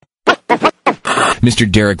Mr.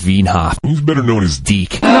 Derek Veenhoff, who's better known as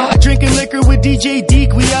Deke. Drinking liquor with DJ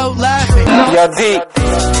Deke, we out laughing. Yo, Deke.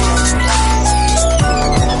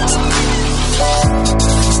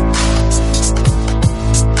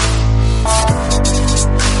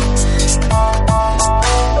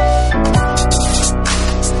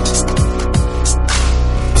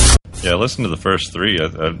 Yeah, listen to the first three.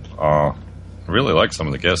 I really like some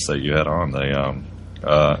of the guests that you had on.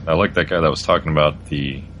 I like that guy that was talking about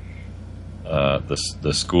the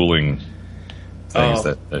schooling things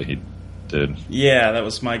that he did. Yeah, that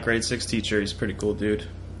was my grade 6 teacher. He's a pretty cool dude.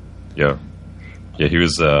 Yeah, he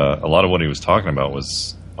was. A lot of what he was talking about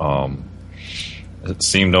was. It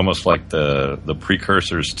seemed almost like the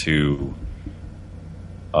precursors to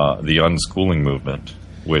the unschooling movement,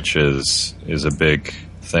 which is a big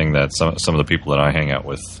thing that some of the people that I hang out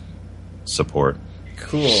with support.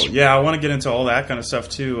 Cool. Yeah, I want to get into all that kind of stuff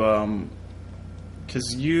too,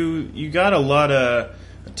 because you got a lot of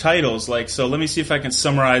titles. Like, so let me see if I can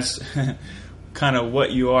summarize kind of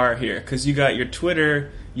what you are here. Because you got your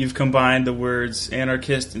Twitter, you've combined the words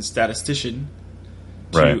anarchist and statistician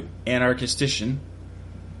to anarchistician,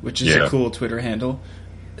 which is a cool Twitter handle.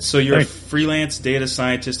 So you're a freelance data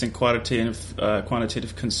scientist and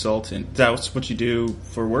quantitative consultant. That's what you do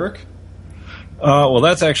for work? Well,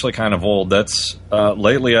 that's actually kind of old. That's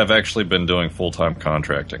lately I've actually been doing full-time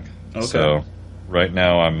contracting. Okay. So right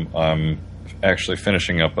now I'm actually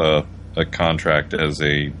finishing up a contract as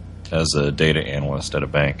a data analyst at a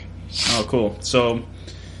bank. Oh, cool. So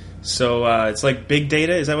it's like big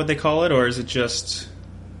data. Is that what they call it, or is it just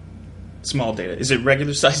small data? Is it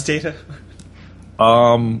regular size data?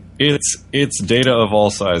 It's data of all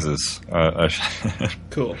sizes.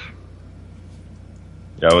 Cool.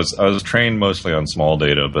 Yeah, I was trained mostly on small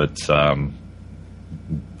data, but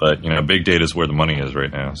big data is where the money is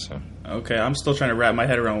right now. So okay, I'm still trying to wrap my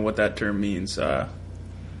head around what that term means.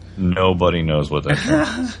 Nobody knows what that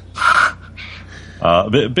term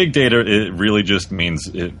means. Big data, it really just means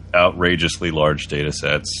outrageously large data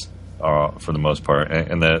sets for the most part,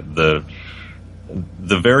 and the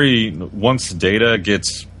very once data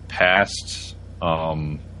gets past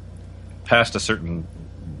a certain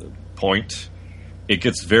point, it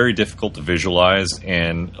gets very difficult to visualize,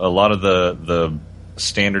 and a lot of the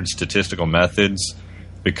standard statistical methods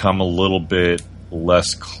become a little bit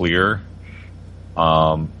less clear.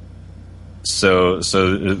 So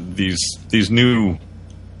these new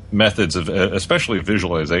methods of especially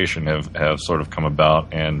visualization have sort of come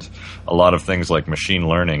about, and a lot of things like machine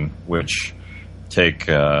learning, which take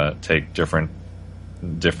different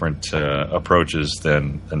approaches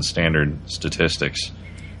than standard statistics,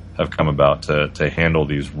 have come about to handle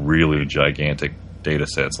these really gigantic data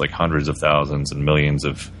sets, like hundreds of thousands and millions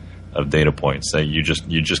of data points that you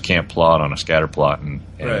just can't plot on a scatter plot and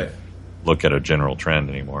look at a general trend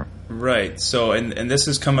anymore. Right. So and this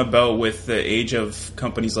has come about with the age of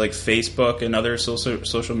companies like Facebook and other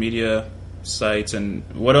social media sites. And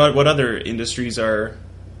what other industries are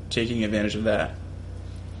taking advantage of that?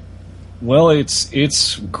 Well,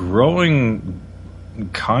 it's growing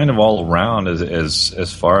kind of all around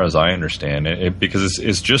as far as I understand it, because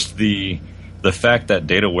it's just the fact that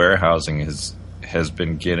data warehousing has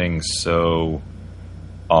been getting so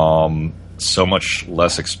much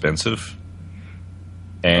less expensive,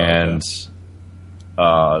 and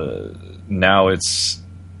now it's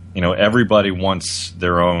everybody wants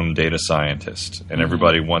their own data scientist, and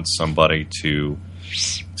everybody wants somebody to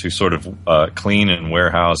sort of clean and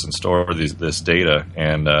warehouse and store this data,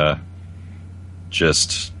 and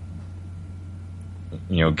just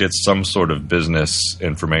get some sort of business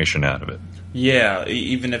information out of it. Yeah,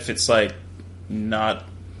 even if it's like not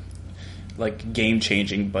like game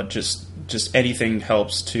changing, but just anything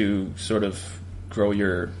helps to sort of grow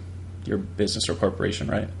your business or corporation,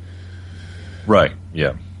 right? Right.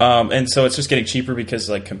 Yeah. And so it's just getting cheaper because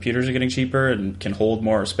like computers are getting cheaper and can hold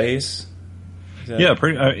more space. Yeah,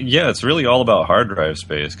 it's really all about hard drive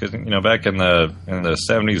space, because back in the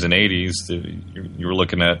 70s and 80s, you were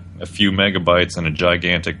looking at a few megabytes in a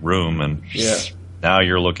gigantic room, and now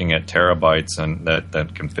you're looking at terabytes, and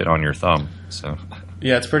that can fit on your thumb. So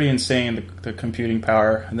yeah, it's pretty insane, the computing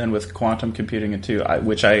power, and then with quantum computing too,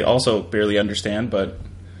 which I also barely understand, but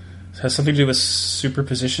it has something to do with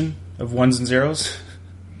superposition of ones and zeros.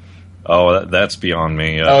 Oh, that's beyond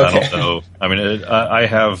me. Okay. I don't know. I mean,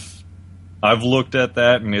 I've looked at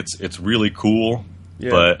that, and it's really cool,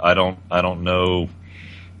 but I don't know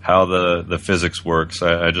how the physics works.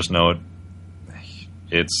 I just know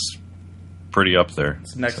it's pretty up there.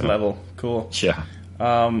 It's next level. Cool. Yeah.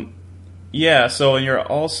 Yeah. So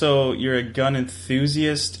you're a gun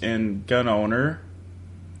enthusiast and gun owner.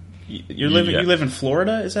 You live in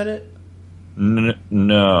Florida, is that it?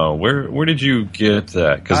 No. Where did you get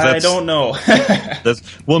that? I don't know.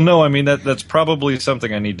 No. I mean that's probably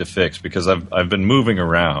something I need to fix because I've been moving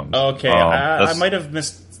around. Okay, I might have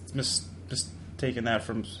mistaken that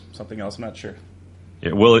from something else. I'm not sure.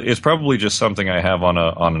 Yeah, well, it's probably just something I have on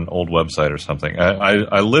an old website or something.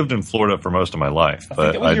 I lived in Florida for most of my life, I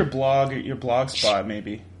think it was your blog spot,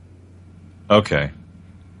 maybe. Okay,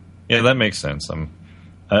 yeah, that makes sense.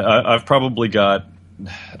 I've probably got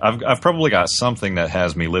something that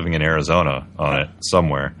has me living in Arizona on it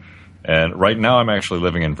somewhere, and right now I'm actually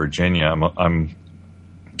living in Virginia. I'm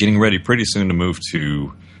getting ready pretty soon to move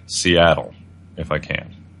to Seattle if I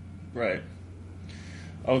can. Right.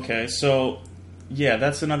 Okay, so. Yeah,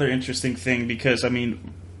 that's another interesting thing because, I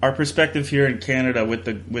mean, our perspective here in Canada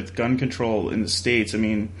with gun control in the States, I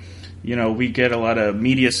mean, you know, we get a lot of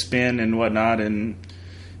media spin and whatnot, and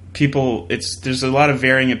there's a lot of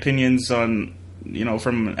varying opinions on, you know,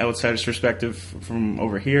 from an outsider's perspective from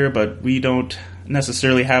over here, but we don't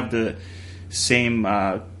necessarily have the same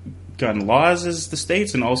gun laws as the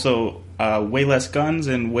States, and also way less guns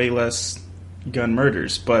and way less gun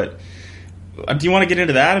murders, but... Do you want to get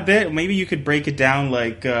into that a bit? Maybe you could break it down,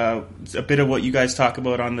 like a bit of what you guys talk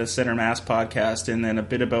about on the Center Mass podcast, and then a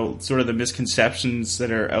bit about sort of the misconceptions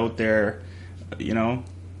that are out there, you know?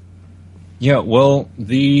 Yeah, well,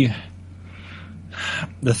 the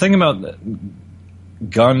thing about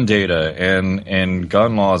gun data and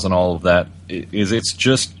gun laws and all of that is it's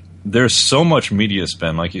just there's so much media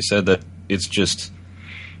spin, like you said, that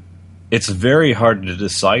it's very hard to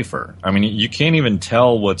decipher. I mean, you can't even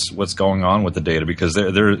tell what's going on with the data because there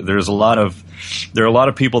are a lot of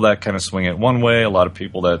people that kind of swing it one way, a lot of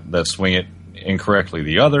people that swing it incorrectly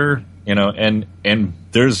the other, you know, and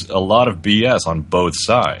there's a lot of BS on both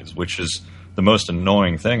sides, which is the most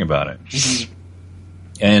annoying thing about it. Mm-hmm.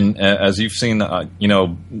 And as you've seen, you know,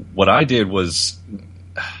 what I did was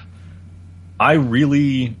I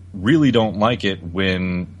really, really don't like it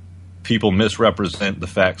when people misrepresent the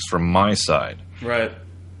facts from my side, right?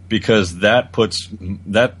 Because that puts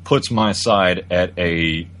my side at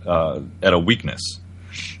a weakness.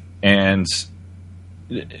 And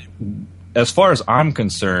as far as I'm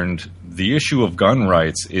concerned, the issue of gun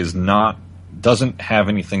rights doesn't have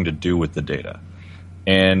anything to do with the data.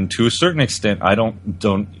 And to a certain extent, I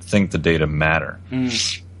don't think the data matter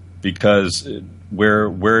because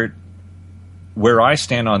where I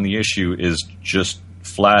stand on the issue is just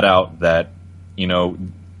flat out that, you know,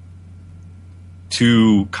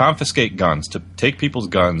 to confiscate guns, to take people's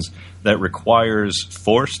guns, that requires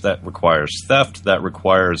force, that requires theft, that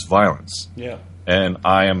requires violence. Yeah. And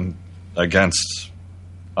I am against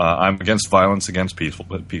violence against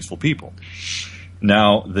peaceful people.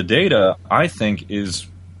 Now, the data, I think, is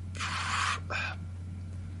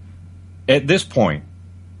at this point,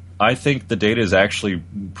 I think the data is actually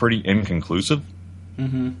pretty inconclusive.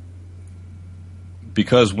 Mm-hmm.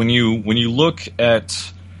 Because when you look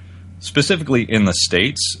at, specifically in the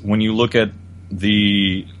States, when you look at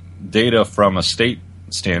the data from a state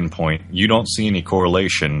standpoint, you don't see any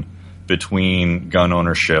correlation between gun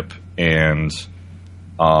ownership and,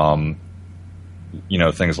 you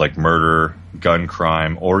know, things like murder, gun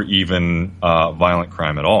crime, or even violent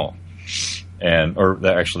crime at all.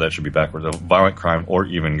 That should be backwards. Violent crime or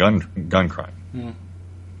even gun crime. Mm.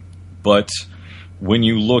 But when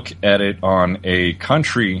you look at it on a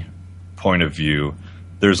country point of view,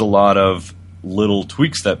 there's a lot of little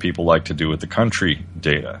tweaks that people like to do with the country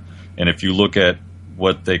data. And if you look at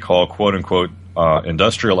what they call quote-unquote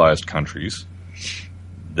industrialized countries,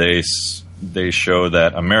 they show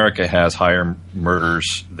that America has higher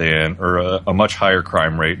murders or a much higher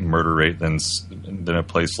crime rate and murder rate than a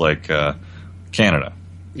place like Canada.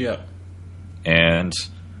 Yeah. And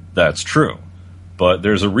that's true. But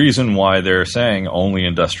there's a reason why they're saying only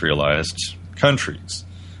industrialized countries,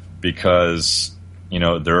 because, you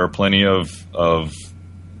know, there are plenty of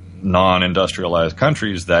non-industrialized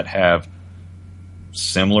countries that have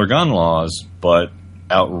similar gun laws, but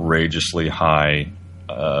outrageously high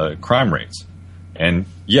crime rates. And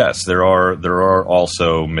yes, there are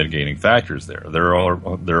also mitigating factors there. There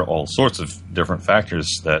are all sorts of different factors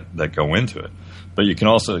that go into it. But you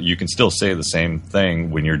can still say the same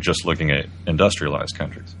thing when you're just looking at industrialized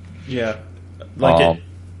countries. Yeah, like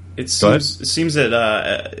it seems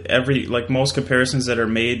that most comparisons that are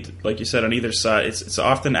made, like you said, on either side, it's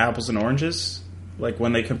often apples and oranges. Like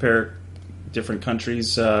when they compare different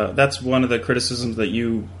countries, that's one of the criticisms that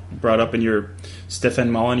you brought up in your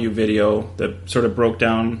Stefan Molyneux video that sort of broke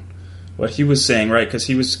down what he was saying, right? Because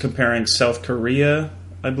he was comparing South Korea,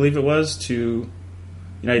 I believe it was, to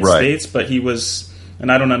United States, but he was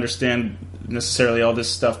and I don't understand necessarily all this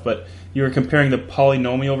stuff, but you were comparing the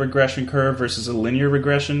polynomial regression curve versus a linear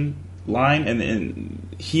regression line,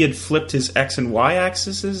 and he had flipped his x and y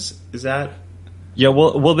axes. Is that? Yeah,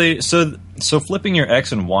 so flipping your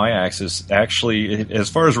x and y axis, actually, as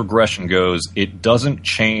far as regression goes, it doesn't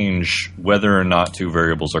change whether or not two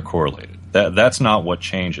variables are correlated. That's not what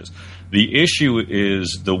changes. The issue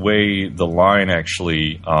is the way the line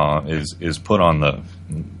actually is put on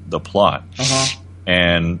the plot,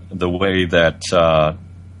 and the way that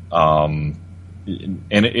and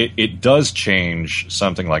it does change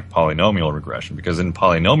something like polynomial regression, because in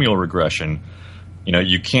polynomial regression,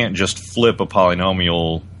 you can't just flip a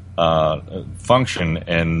polynomial function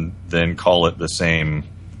and then call it the same.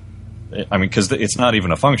 I mean, because it's not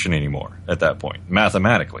even a function anymore at that point,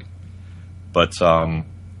 mathematically. But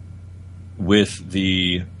with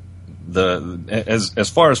as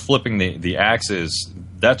far as flipping the axis,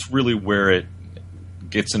 that's really where it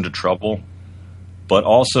gets into trouble. But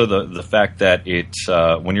also the fact that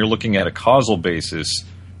when you're looking at a causal basis,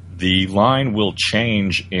 the line will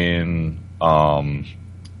change in the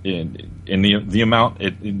amount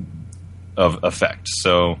of effect.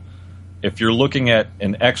 So if you're looking at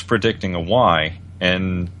an x predicting a y,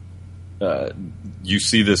 and you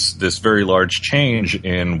see this very large change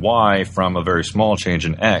in y from a very small change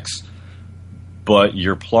in x, but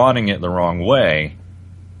you're plotting it the wrong way,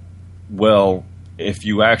 well, if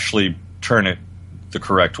you actually turn it the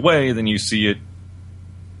correct way, then you see it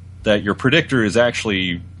that your predictor is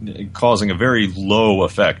actually causing a very low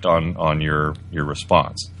effect on your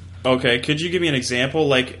response. Okay, could you give me an example,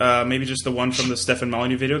 like maybe just the one from the Stefan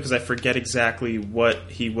Molyneux video, because I forget exactly what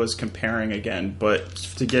he was comparing again, but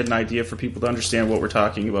to get an idea for people to understand what we're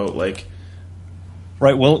talking about, like...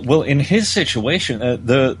 Right, well, in his situation,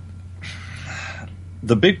 the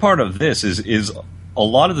big part of this is a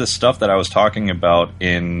lot of the stuff that I was talking about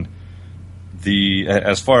in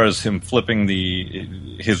as far as him flipping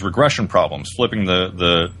his regression problems, flipping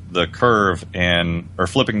the curve or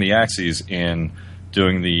flipping the axes and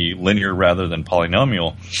doing the linear rather than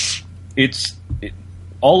polynomial.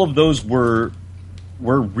 All of those were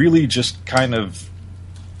really just kind of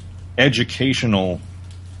educational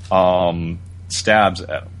stabs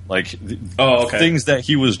at him. Like things that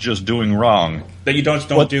he was just doing wrong. That you don't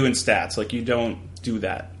do in stats. Like you don't do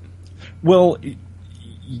that. Well,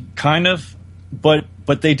 kind of.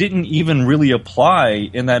 But they didn't even really apply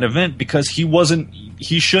in that event, because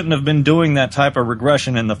he shouldn't have been doing that type of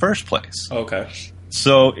regression in the first place. Okay.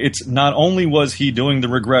 So it's not only was he doing the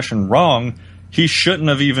regression wrong, he shouldn't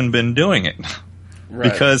have even been doing it. Right.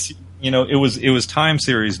 Because it was time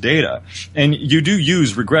series data. And you do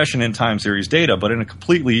use regression in time series data, but in a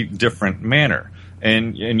completely different manner.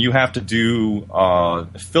 And you have to do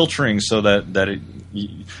filtering so that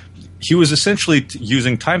he was essentially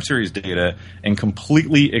using time series data and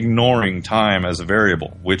completely ignoring time as a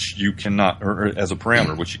variable, which you cannot, or as a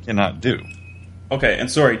parameter, which you cannot do. Okay,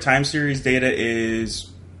 and sorry, time series data is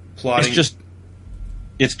plotting...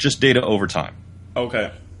 It's just data over time.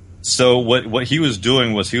 Okay. So what he was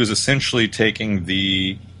doing was he was essentially taking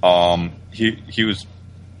he was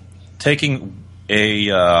taking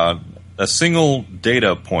a single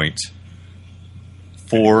data point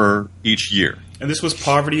for each year. And this was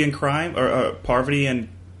poverty and crime, or poverty and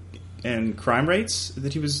crime rates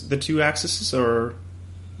that he was the two axes, or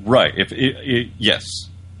right? Yes,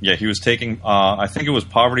 yeah. He was taking. I think it was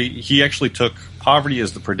poverty. He actually took poverty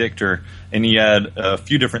as the predictor, and he had a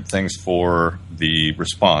few different things for the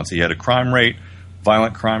response. He had a crime rate,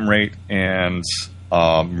 violent crime rate, and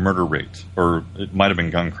murder rate, or it might have been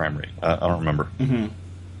gun crime rate. I don't remember. Mm-hmm.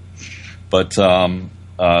 But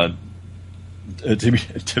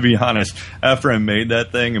to be honest, after I made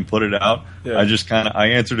that thing and put it out, yeah. I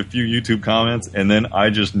answered a few YouTube comments, and then I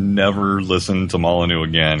just never listened to Molyneux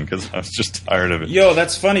again because I was just tired of it. Yo,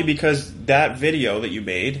 that's funny, because that video that you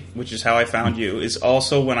made, which is how I found you, is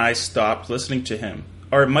also when I stopped listening to him.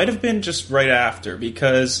 Or it might have been just right after,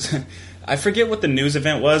 because I forget what the news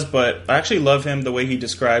event was, but I actually love him the way he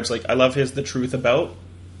describes, like, I love his The Truth About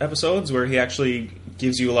episodes, where he actually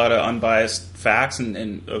gives you a lot of unbiased facts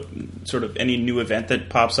and sort of any new event that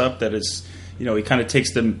pops up that is, he kind of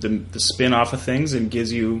takes the spin off of things and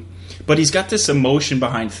gives you, but he's got this emotion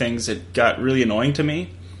behind things that got really annoying to me.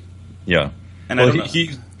 Yeah. And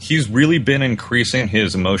he's really been increasing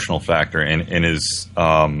his emotional factor in his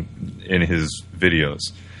videos.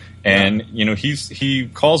 And, he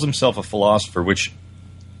calls himself a philosopher, which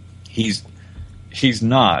he's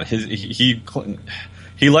not. He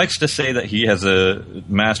likes to say that he has a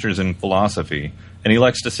master's in philosophy, and he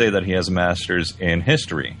likes to say that he has a master's in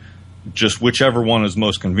history. just whichever one is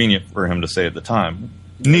most convenient for him to say at the time.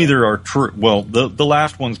 Neither are true. Well, the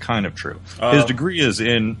last one's kind of true. His degree is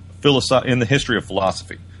in the history of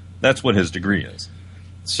philosophy. That's what his degree is.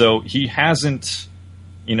 So he hasn't,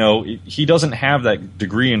 he doesn't have that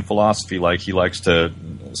degree in philosophy like he likes to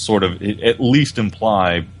sort of at least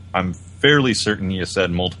imply. I'm fairly certain he has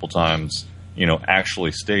said multiple times,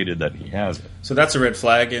 actually stated that he has it. So that's a red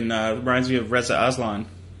flag, and reminds me of Reza Aslan.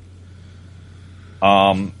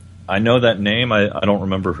 I know that name. I don't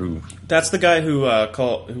remember who. That's the guy who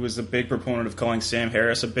was a big proponent of calling Sam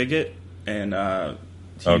Harris a bigot, and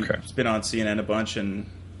he's been on CNN a bunch and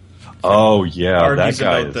argues that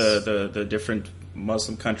guy about the different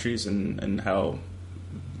Muslim countries and how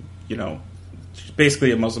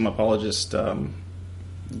basically a Muslim apologist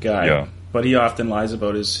guy. Yeah. But he often lies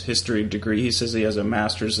about his history degree. He says he has a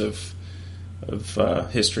master's of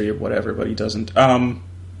history or whatever, but he doesn't.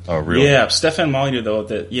 Oh, really? Yeah, Stefan Molyneux, though,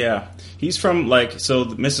 he's from,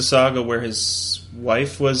 Mississauga, where his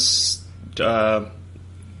wife was, the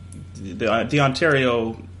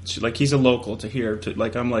Ontario, he's a local to here.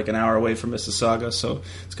 I'm an hour away from Mississauga, so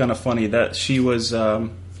it's kind of funny that she was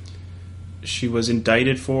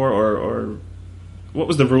indicted for, or what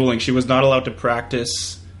was the ruling? She was not allowed to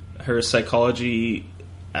practice her psychology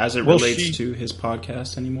as it relates to his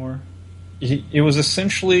podcast anymore. It was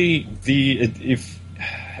essentially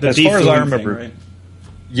as far as I remember, thing, right?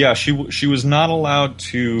 Yeah, she was not allowed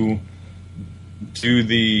to do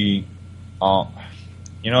the. I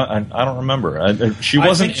don't remember. She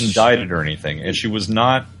wasn't indicted or anything, and she was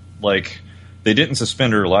not they didn't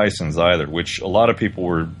suspend her license either, which a lot of people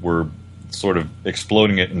were sort of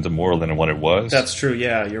exploding it into more than what it was. That's true.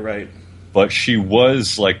 Yeah, you're right. But she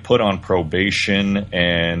was put on probation,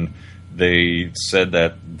 and they said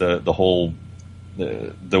that the whole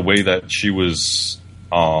the way that she was.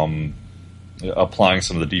 Applying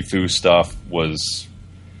some of the DFU stuff was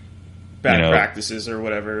bad practices or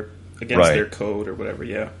whatever against their code or whatever.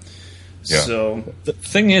 Yeah. So the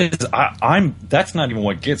thing is, that's not even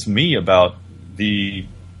what gets me about that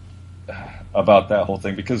whole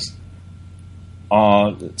thing, because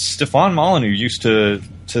Stefan Molyneux used to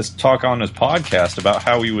talk on his podcast about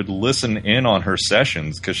how he would listen in on her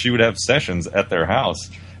sessions, because she would have sessions at their house,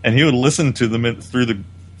 and he would listen to them through the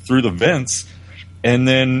vents. And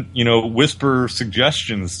then, whisper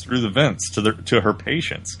suggestions through the vents to her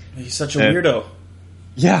patients. He's such a weirdo.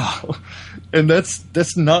 Yeah, and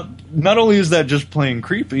that's not only is that just plain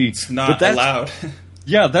creepy. It's not allowed.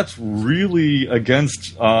 Yeah, that's really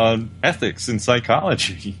against ethics in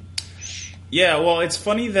psychology. Yeah, well, it's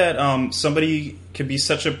funny that somebody can be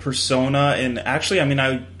such a persona, and actually,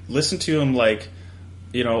 I listened to him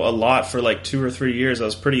a lot for 2 or 3 years. I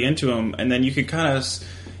was pretty into him, and then you could kind of.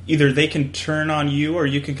 Either they can turn on you, or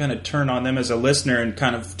you can kind of turn on them as a listener and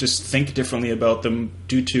kind of just think differently about them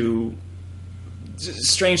due to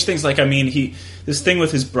strange things. This thing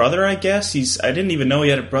with his brother, I guess. I didn't even know he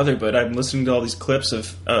had a brother, but I'm listening to all these clips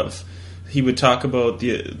of he would talk about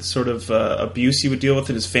the sort of abuse he would deal with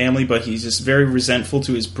in his family, but he's just very resentful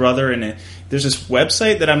to his brother. And there's this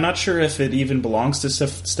website that I'm not sure if it even belongs to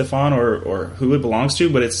Stefan or who it belongs to,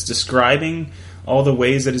 but it's describing all the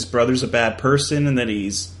ways that his brother's a bad person, and that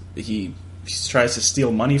he tries to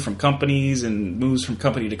steal money from companies and moves from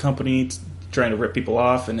company to company, trying to rip people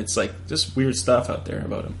off, and it's just weird stuff out there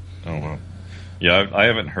about him. Oh wow, yeah, I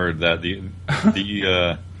haven't heard that. The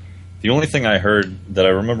only thing I heard that I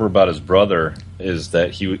remember about his brother is that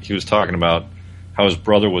he was talking about how his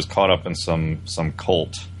brother was caught up in some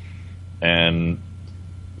cult, and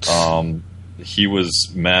he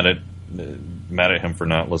was mad at him for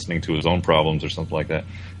not listening to his own problems or something like that,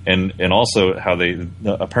 and also how they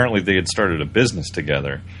had started a business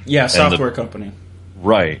together. Yeah, software company.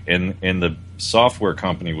 Right, and the software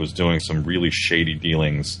company was doing some really shady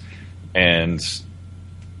dealings, and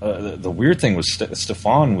the weird thing was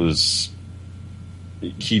Stefan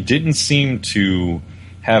he didn't seem to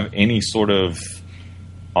have any sort of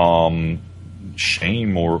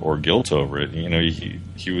shame or guilt over it.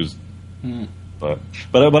 He was. But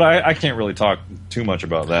I can't really talk too much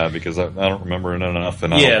about that, because I don't remember it enough,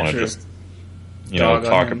 and I don't want to just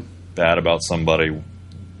talk bad about somebody.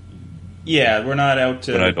 Yeah, we're not out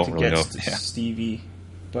to really get know. Stevie,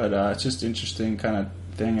 but it's just interesting kind of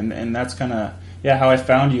thing, and that's kind of how I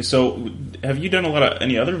found you. So, have you done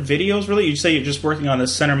any other videos? Really, you say you're just working on the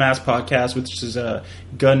Center Mass podcast, which is a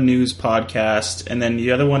gun news podcast, and then the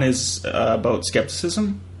other one is about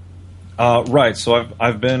skepticism. Right. So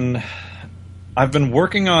I've been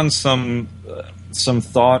working on some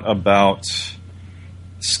thought about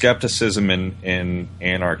skepticism in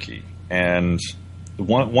anarchy, and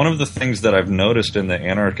one of the things that I've noticed in the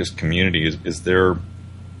anarchist community is there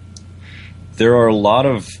are a lot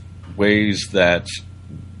of ways that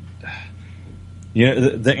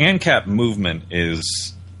the ANCAP movement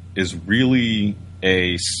is really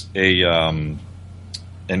an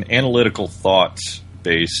analytical thought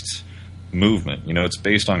based movement. It's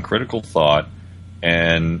based on critical thought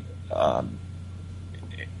and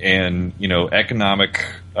economic,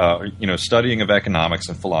 studying of economics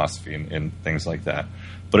and philosophy and things like that.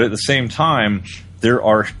 But at the same time, there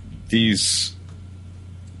are these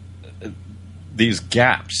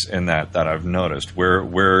gaps in that I've noticed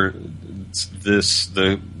where this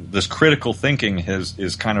critical thinking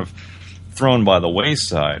is kind of thrown by the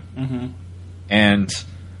wayside, and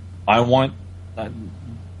I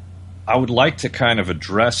would like to kind of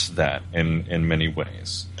address that in many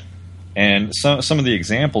ways. And some of the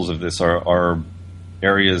examples of this are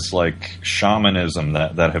areas like shamanism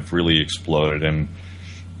that have really exploded, and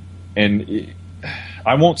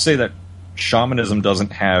I won't say that shamanism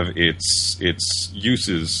doesn't have its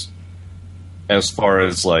uses as far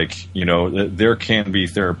as there can be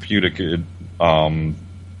therapeutic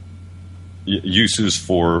uses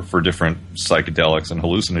for different psychedelics and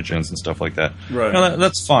hallucinogens and stuff like that. Right.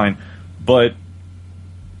 That's fine, but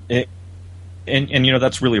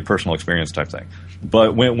that's really a personal experience type thing.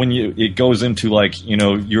 But when it goes into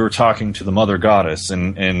you're talking to the mother goddess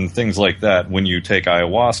and things like that, when you take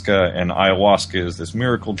ayahuasca, and ayahuasca is this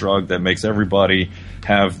miracle drug that makes everybody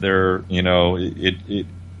have their it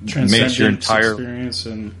makes your entire experience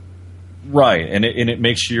and right, and it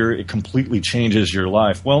makes it completely changes your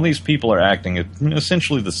life. Well, these people are acting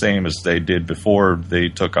essentially the same as they did before they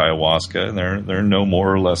took ayahuasca, and they're no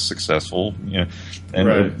more or less successful. And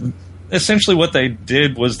right. Essentially what they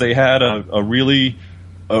did was they had a really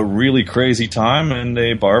crazy time, and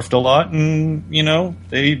they barfed a lot, and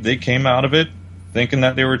they came out of it thinking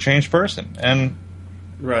that they were a changed person. And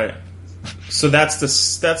right. So that's the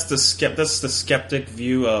skeptic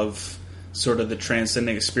view of sort of the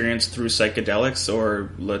transcending experience through psychedelics,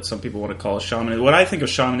 or what some people want to call shamanism. When I think of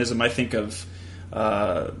shamanism, I think of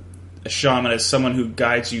a shaman as someone who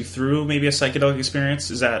guides you through maybe a psychedelic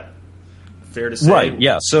experience. Is that fair to say? Right.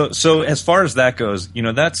 Yeah. So as far as that goes,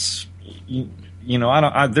 that's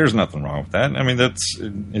there's nothing wrong with that. I mean, that's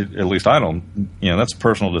at least I don't. That's a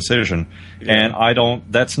personal decision, and I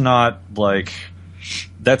don't. That's not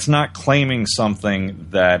claiming something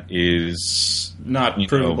that is not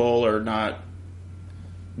provable or not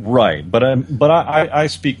right. But I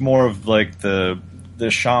speak more of the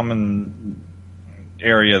shaman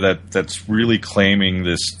area that's really claiming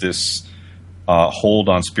this hold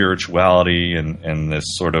on spirituality and this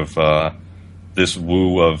sort of this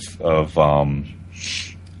woo of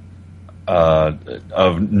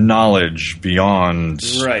knowledge beyond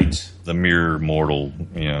right. the mere mortal,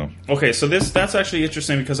 Okay, so that's actually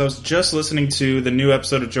interesting, because I was just listening to the new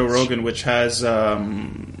episode of Joe Rogan, which has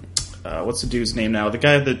what's the dude's name now? The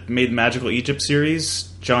guy that made Magical Egypt series,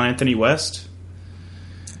 John Anthony West.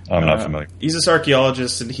 I'm not familiar. He's this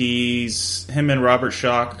archaeologist, and him and Robert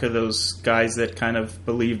Schoch are those guys that kind of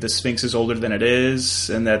believe the Sphinx is older than it is,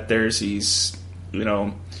 and that there's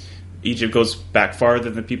Egypt goes back farther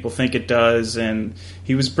than people think it does. And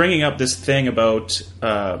he was bringing up this thing about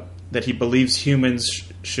that he believes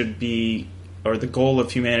humans should be, or the goal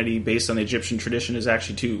of humanity based on the Egyptian tradition is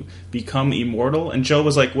actually to become immortal. And Joe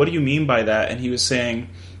was like, what do you mean by that? And he was saying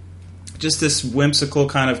just this whimsical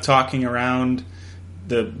kind of talking around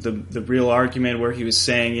the real argument, where he was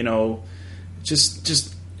saying,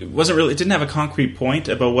 just it wasn't really, it didn't have a concrete point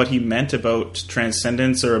about what he meant about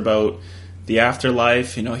transcendence or about the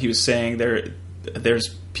afterlife. He was saying there's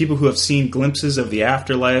people who have seen glimpses of the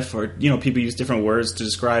afterlife, or people use different words to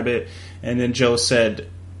describe it. And then Joe said,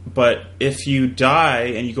 but if you die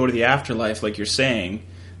and you go to the afterlife, like you're saying,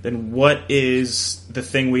 then what is the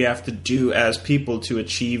thing we have to do as people to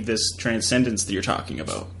achieve this transcendence that you're talking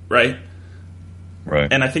about, right?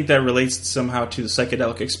 Right. And I think that relates somehow to the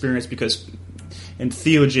psychedelic experience, because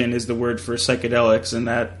entheogen is the word for psychedelics, and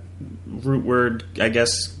that root word, I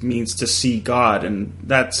guess, means to see God, and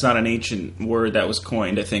that's not an ancient word that was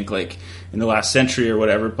coined, I think, in the last century or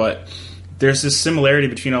whatever, but there's this similarity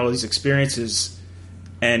between all of these experiences,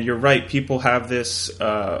 and you're right, people have this,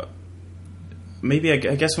 maybe, I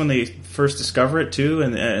guess, when they first discover it, too,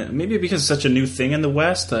 and maybe because it's such a new thing in the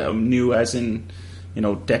West, new as in,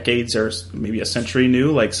 decades or maybe a century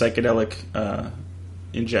new, like psychedelic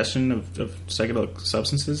ingestion of psychedelic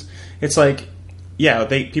substances. It's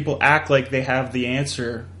people act like they have the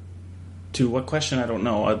answer to what question, I don't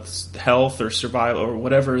know, it's health or survival or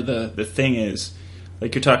whatever the thing is.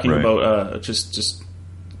 Like you're talking right. about just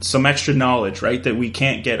some extra knowledge, right, that we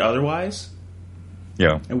can't get otherwise.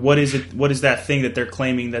 Yeah. And what is it? What is that thing that they're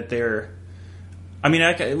claiming that they're? I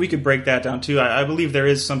mean, we could break that down too. I believe there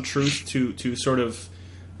is some truth to sort of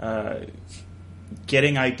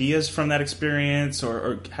getting ideas from that experience,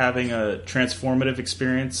 or having a transformative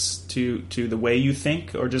experience to the way you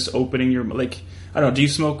think, or just opening your, like, I don't know. Do you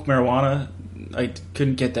smoke marijuana? I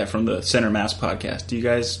couldn't get that from the Center Mass podcast. Do you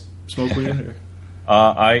guys smoke weed? Or?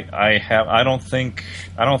 I have. I don't think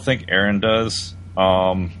Aaron does.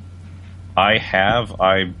 I have.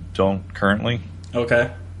 I don't currently.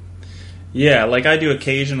 Okay. Yeah, like I do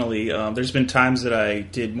occasionally. There's been times that I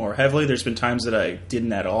did more heavily. There's been times that I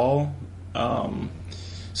didn't at all.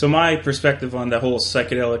 So my perspective on the whole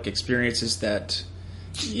psychedelic experience is that,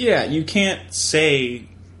 yeah, you can't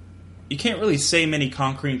really say many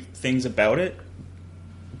concrete things about it,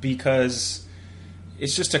 because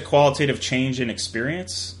it's just a qualitative change in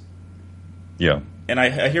experience. Yeah. And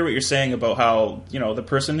I hear what you're saying about how, the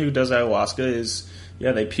person who does ayahuasca is,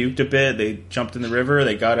 yeah, they puked a bit, they jumped in the river,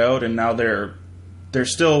 they got out, and now they're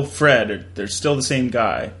still Fred, or they're still the same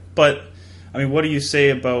guy. But, I mean, what do you say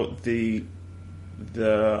about the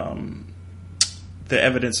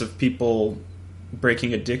evidence of people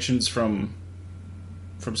breaking addictions from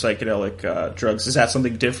psychedelic drugs? Is that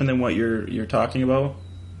something different than what you're talking about?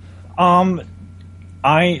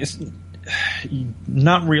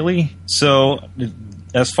 Not really. So,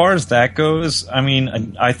 as far as that goes, I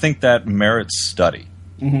mean, I think that merits study,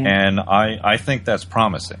 and I think that's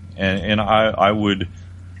promising, and I would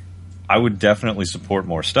definitely support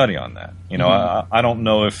more study on that. I don't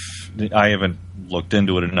know if I haven't looked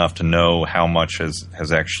into it enough to know how much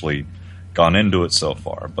has actually gone into it so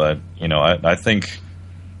far, but I think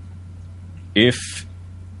if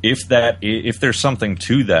there's something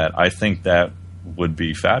to that, I think that would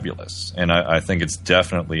be fabulous, and I think it's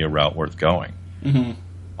definitely a route worth going.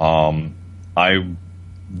 I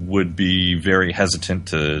would be very hesitant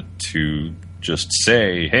to just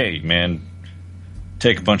say, "Hey, man,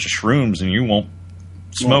 take a bunch of shrooms and you won't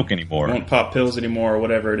smoke anymore, won't pop pills anymore, or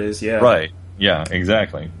whatever it is." Yeah, right. Yeah,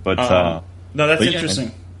 exactly. But no, that's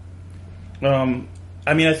interesting. Yeah.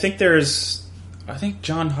 I mean, I think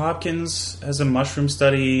John Hopkins has a mushroom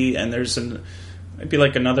study, and there's maybe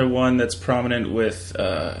like another one that's prominent with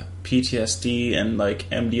PTSD and like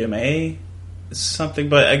MDMA, something.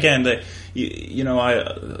 But again,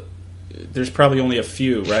 there's probably only a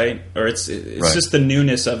few, right? Or it's right. Just the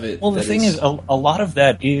newness of it. Well, the thing is, a lot of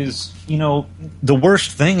that is, the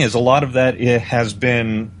worst thing is a lot of that has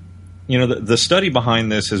been, the study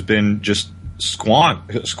behind this has been just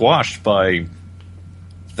squashed by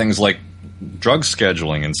things like drug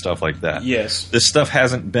scheduling and stuff like that. Yes. This stuff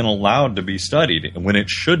hasn't been allowed to be studied when it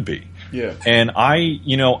should be. Yeah. And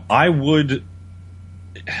I would,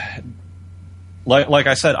 like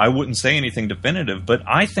I said, I wouldn't say anything definitive, but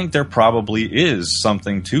I think there probably is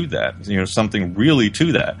something to that, something really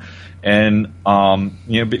to that. And,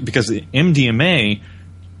 because the MDMA,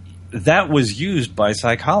 that was used by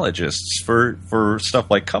psychologists for stuff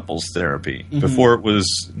like couples therapy before it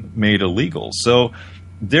was made illegal. So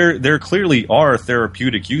there clearly are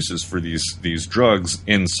therapeutic uses for these drugs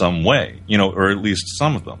in some way, or at least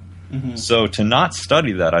some of them. So to not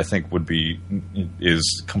study that, I think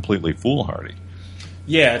is completely foolhardy.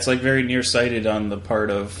 Yeah, it's like very nearsighted on the part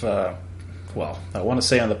of, I want to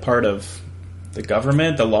say on the part of the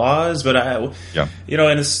government, the laws, but and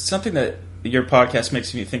it's something that your podcast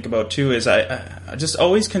makes me think about too. Is I just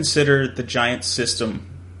always consider the giant system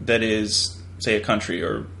that is, say, a country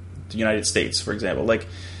or the United States, for example. Like,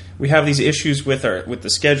 we have these issues with the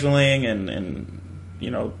scheduling and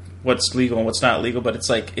what's legal and what's not legal, but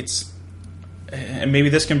and maybe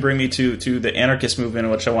this can bring me to the anarchist movement,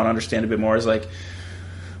 which I want to understand a bit more. Is like,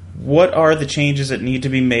 what are the changes that need to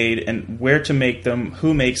be made, and where to make them,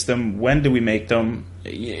 who makes them, when do we make them?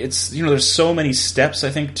 It's there's so many steps, I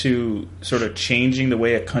think, to sort of changing the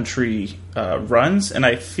way a country runs, and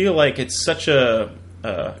I feel like it's such a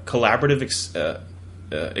collaborative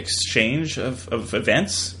exchange of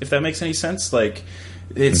events, if that makes any sense. Like,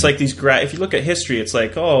 it's like these if you look at history, it's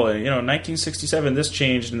like, 1967 this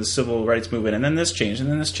changed in the civil rights movement, and then this changed,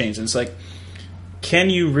 and then this changed, and it's like, can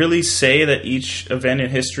you really say that each event in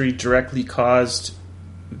history directly caused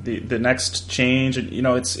the next change? And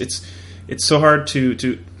it's so hard to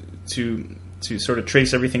sort of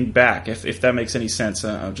trace everything back, if that makes any sense.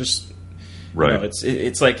 Right.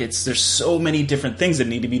 It's like there's so many different things that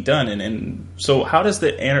need to be done, and so how does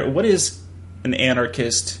what is an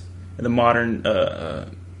anarchist in the modern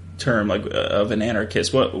term of an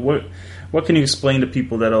anarchist? What can you explain to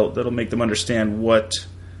people that'll make them understand what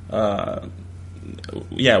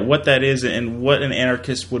what that is and what an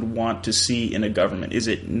anarchist would want to see in a government. Is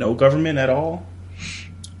it no government at all?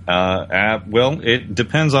 Well, it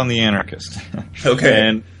depends on the anarchist.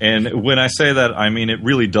 Okay. And when I say that, I mean it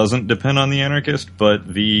really doesn't depend on the anarchist, but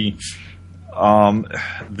the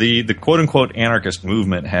quote unquote anarchist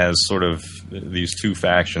movement has sort of these two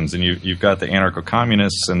factions, and you've got the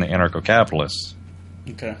anarcho-communists and the anarcho-capitalists.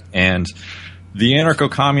 Okay. And the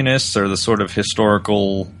anarcho-communists are the sort of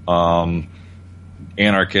historical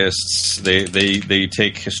anarchists. They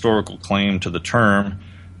take historical claim to the term,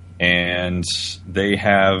 and they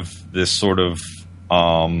have this sort of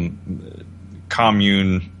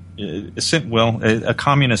commune, a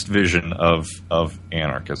communist vision of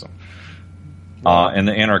anarchism. And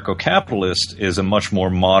the anarcho-capitalist is a much more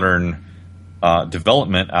modern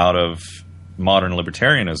development out of modern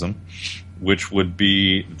libertarianism, which would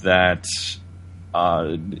be that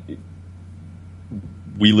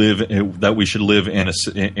we should live in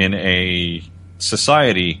a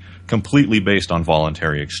society completely based on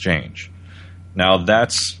voluntary exchange. Now,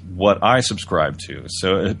 that's what I subscribe to.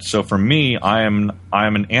 So for me, I am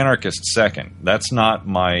an anarchist second. That's not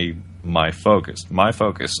my focus. My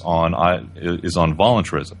focus is on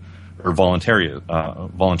voluntarism or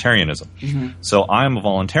voluntarianism. Mm-hmm. So I'm a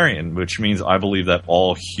voluntarian, which means I believe that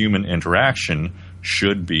all human interaction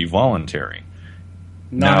should be voluntary.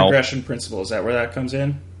 Non-aggression principle, is that where that comes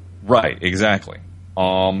in? Right, exactly.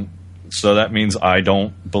 So that means I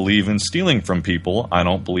don't believe in stealing from people. I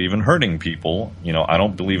don't believe in hurting people. I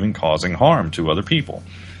don't believe in causing harm to other people.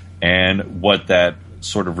 And what that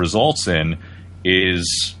sort of results in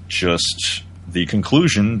is just the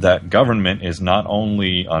conclusion that government is not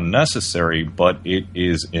only unnecessary, but it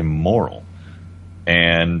is immoral.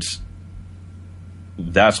 And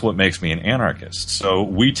that's what makes me an anarchist. So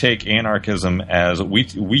we take anarchism as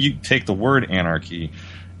we take the word anarchy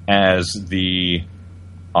as the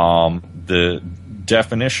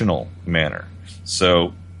definitional manner.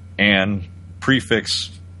 So an prefix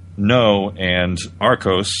no and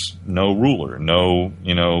archos, no ruler, no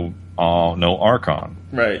archon,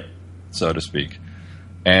 right, so to speak.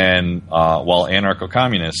 And while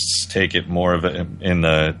anarcho-communists take it more of in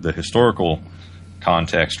the historical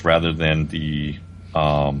context rather than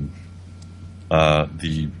I'm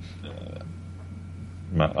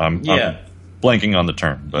blanking on the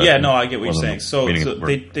term. But I get what you're saying. So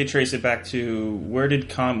they trace it back to where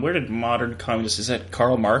did modern communists? Is that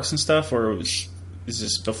Karl Marx and stuff, or is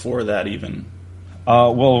this before that even?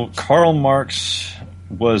 Well, Karl Marx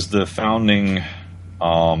was the founding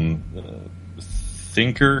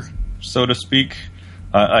thinker, so to speak.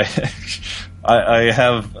 I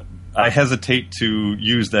hesitate to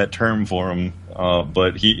use that term for him,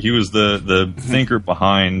 but he was the thinker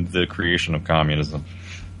behind the creation of communism.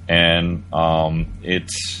 And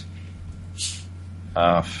it's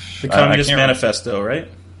the Communist Manifesto, right?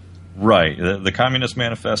 Right, the Communist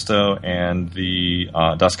Manifesto and the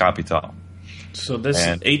Das Kapital. So this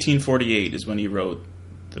 1848 is when he wrote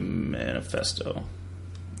the manifesto.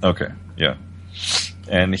 Okay, yeah,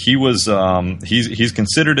 and he was he's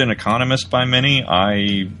considered an economist by many.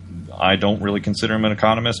 I don't really consider him an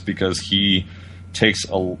economist because he skips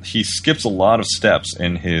a lot of steps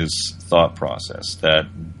in his thought process that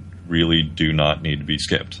really do not need to be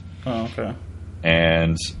skipped. Oh, okay.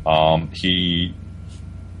 And he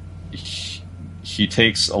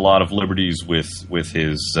takes a lot of liberties with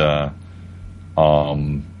his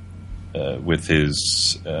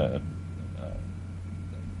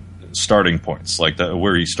starting points, like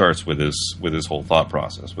where he starts with his whole thought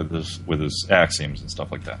process, with his axioms and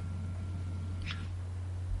stuff like that.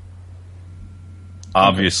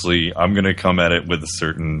 Obviously, I'm going to come at it with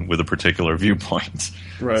a particular viewpoint,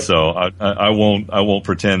 right? So I won't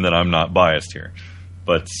pretend that I'm not biased here,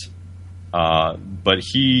 but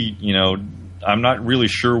he, I'm not really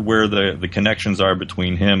sure where the connections are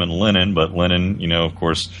between him and Lenin, but Lenin, of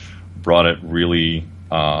course, brought it really.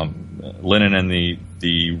 Lenin and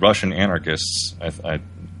the Russian anarchists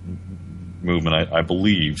movement, I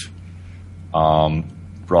believe,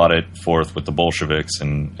 brought it forth with the Bolsheviks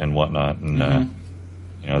and whatnot, and. Mm-hmm.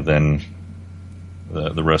 Then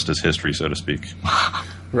the rest is history, so to speak.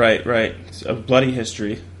 Right. It's a bloody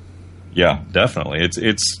history. Yeah, definitely.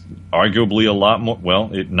 It's arguably a lot more.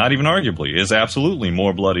 Well, not even arguably. It's absolutely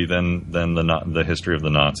more bloody than the history of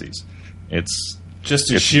the Nazis. It's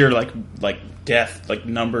just sheer like death, like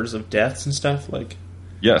numbers of deaths and stuff. Like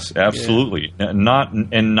yes, absolutely. Yeah.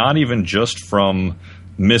 Not even just from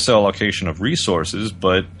misallocation of resources,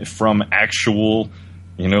 but from actual,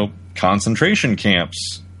 concentration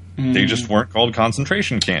camps. Mm. They just weren't called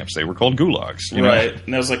concentration camps. They were called gulags. Right.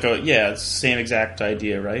 And that was like it's the same exact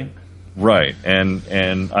idea, right? Right,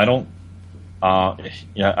 and I don't.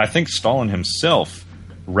 Yeah, I think Stalin himself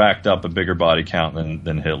racked up a bigger body count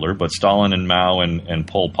than Hitler, but Stalin and Mao and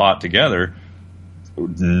Pol Pot together,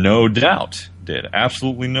 no doubt did.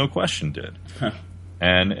 Absolutely no question did. Huh.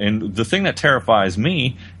 And the thing that terrifies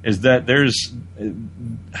me is that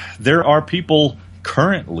there are people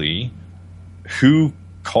currently who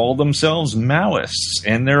call themselves Maoists,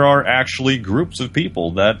 and there are actually groups of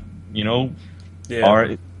people that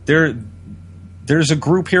are there. There's a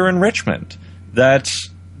group here in Richmond that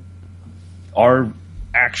are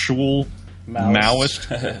actual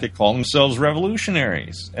Maoist. They call themselves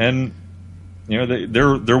revolutionaries, and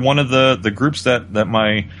they're one of the groups that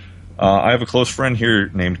my I have a close friend here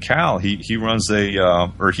named Cal. He runs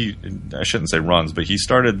I shouldn't say runs, but he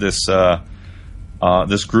started this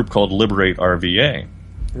this group called Liberate RVA.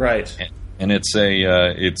 Right. And it's an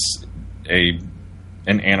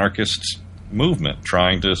anarchist movement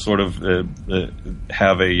trying to sort of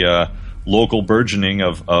have a local burgeoning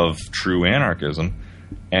of true anarchism,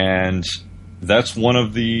 and that's one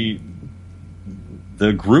of the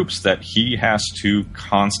groups that he has to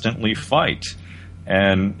constantly fight.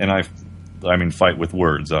 And I mean fight with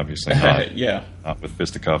words, obviously, not, yeah, not with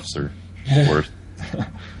fisticuffs or worse.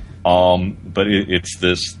 But it's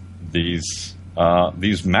these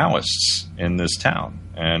Maoists in this town,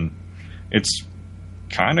 and it's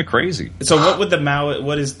kind of crazy. So, what would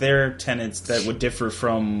what is their tenets that would differ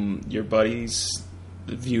from your buddy's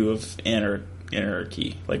view of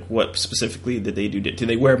anarchy? Like, what specifically did they do? Do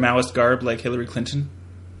they wear Maoist garb like Hillary Clinton?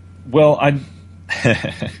 Well, I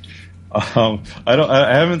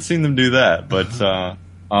haven't seen them do that, but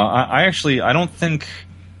I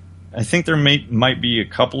think there might be a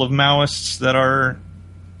couple of Maoists that are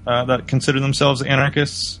that consider themselves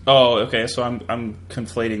anarchists. Oh, okay. So I'm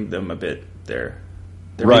conflating them a bit there.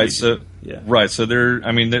 Right. So they're.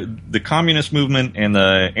 I mean, the communist movement and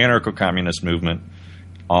the anarcho-communist movement.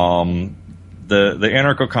 The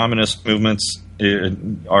anarcho-communist movements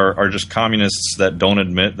are just communists that don't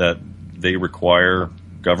admit that they require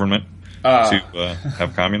government to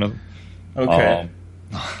have communism. Okay.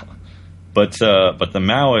 But the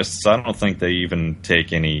Maoists, I don't think they even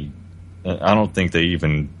take any. I don't think they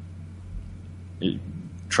even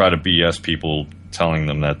try to BS people telling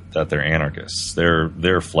them that they're anarchists.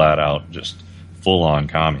 They're flat out just full on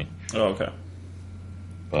commie. Oh, okay.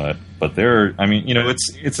 But they're. I mean,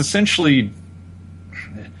 it's essentially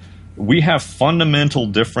we have fundamental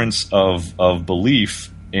difference of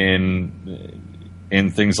belief in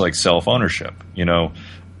things like self-ownership.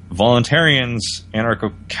 Voluntarians,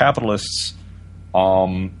 anarcho-capitalists,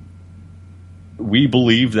 we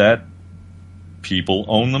believe that people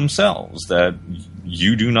own themselves, that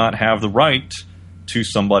you do not have the right to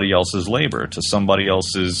somebody else's labor, to somebody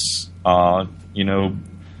else's,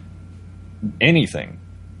 anything.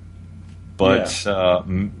 But,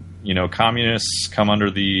 communists come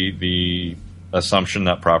under the assumption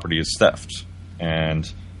that property is theft,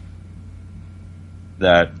 and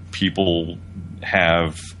that people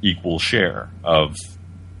have equal share of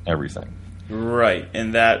everything. Right,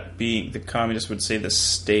 and that being the communists would say the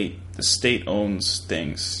state owns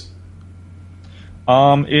things.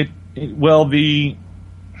 That's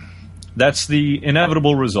the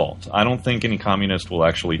inevitable result. I don't think any communist will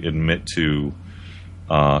actually admit to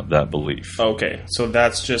that belief. Okay, so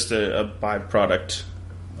that's just a byproduct.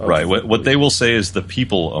 Right. What they will say is the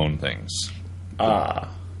people own things. Yeah.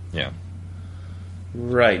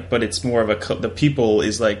 Right, but it's more of the people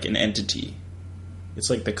is like an entity. It's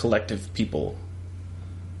like the collective people.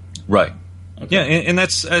 Right. Okay. Yeah, and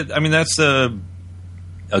that's that's a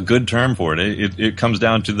good term for it. It comes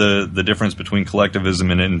down to the difference between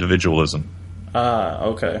collectivism and individualism.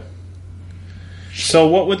 Okay. So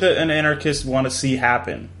what would an anarchist want to see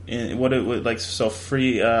happen? What it would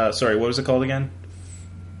free what was it called again?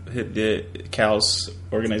 The Cal's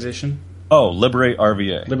organization? Oh, Liberate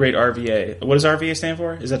RVA. Liberate RVA. What does RVA stand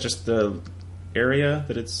for? Is that just the area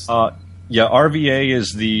that it's? Yeah, RVA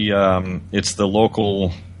is it's the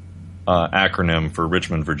local acronym for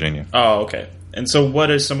Richmond, Virginia. Oh, okay. And so, what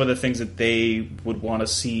are some of the things that they would want to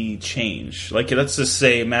see change? Like, let's just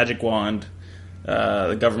say, magic wand.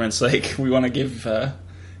 The government's like, we want to give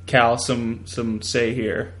Cal some say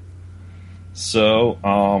here. So,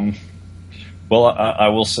 well, I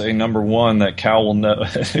will say number one that Cal would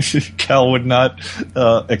not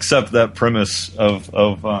accept that premise of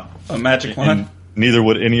a magic wand. Neither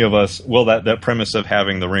would any of us. Well, that premise of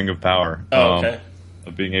having the ring of power, okay,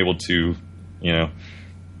 of being able to,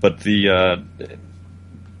 but the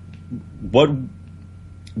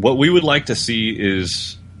what we would like to see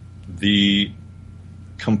is the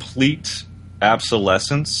complete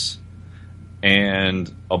obsolescence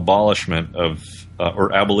and abolishment of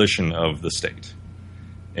or abolition of the state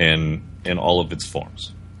in all of its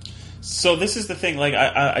forms. So this is the thing. Like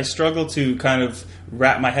I struggle to kind of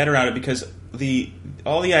wrap my head around it because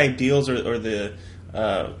all the ideals or the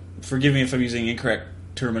forgive me if I'm using incorrect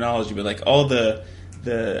terminology, but like all the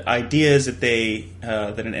ideas that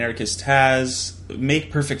that an anarchist has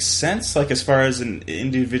make perfect sense. Like as far as an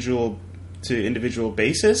individual to individual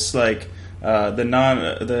basis, like the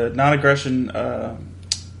non-aggression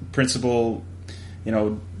principle,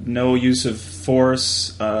 no use of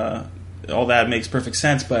force, all that makes perfect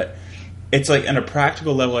sense. But it's like on a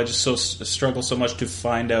practical level, I just struggle so much to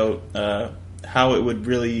find out how it would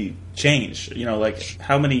really change. Like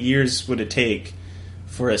how many years would it take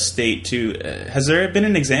for a state to? Has there been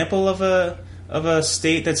an example of a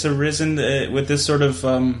state that's arisen with this sort of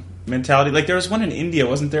mentality? Like there was one in India,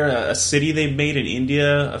 wasn't there? A city they made in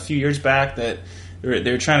India a few years back that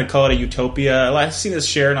they're trying to call it a utopia. I've seen this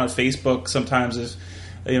shared on Facebook sometimes as,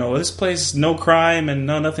 this place, no crime and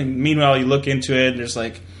no nothing. Meanwhile, you look into it, there's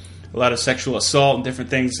like a lot of sexual assault and different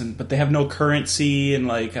things, but they have no currency and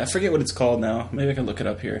like I forget what it's called now. Maybe I can look it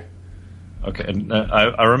up here. Okay,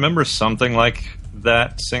 I remember something like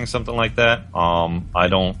that, saying something like that. I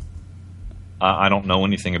don't know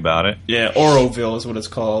anything about it. Yeah, Auroville is what it's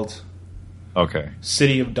called. Okay.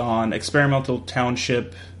 City of Dawn, experimental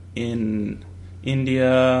township in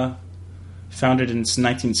India, founded in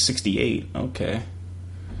 1968. Okay.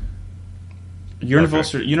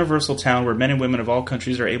 Universal town where men and women of all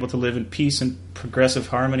countries are able to live in peace and progressive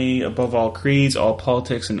harmony above all creeds, all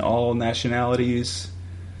politics, and all nationalities.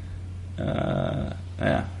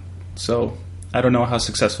 Yeah. So I don't know how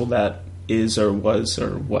successful that is or was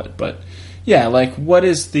or what, but yeah, like what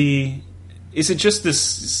is the? Is it just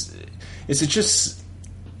this? Is it just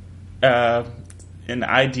an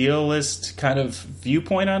idealist kind of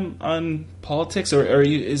viewpoint on politics, or are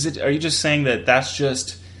you just saying that that's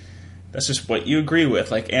just what you agree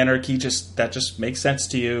with, like anarchy that just makes sense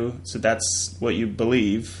to you, so that's what you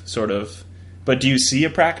believe, sort of. But do you see a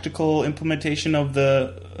practical implementation of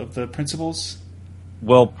the principles?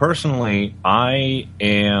 Well, personally, I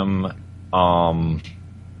am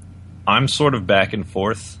I'm sort of back and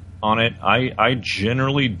forth on it. I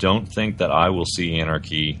generally don't think that I will see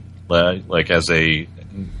anarchy like as a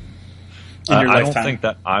I don't think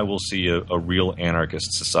that I will see a real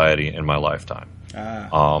anarchist society in my lifetime.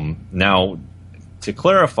 Now, to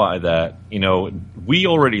clarify that, we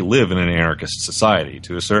already live in an anarchist society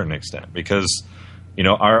to a certain extent because,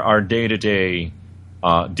 our day-to-day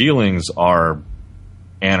dealings are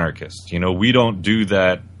anarchist. We don't do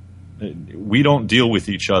that. We don't deal with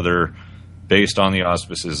each other based on the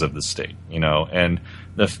auspices of the state, and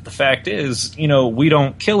the fact is, we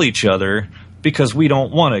don't kill each other because we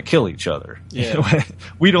don't want to kill each other. Yeah.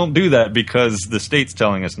 We don't do that because the state's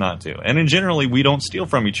telling us not to. And generally, we don't steal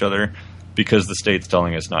from each other because the state's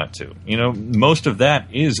telling us not to. Most of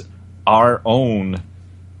that is our own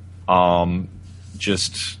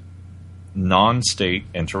just non-state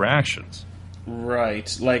interactions.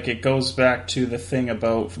 Right. Like it goes back to the thing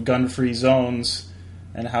about gun-free zones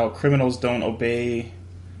and how criminals don't obey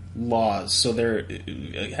laws. So they're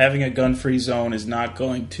having a gun-free zone is not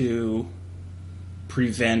going to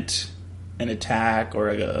prevent an attack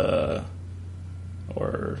or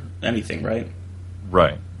anything, right?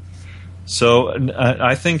 Right. So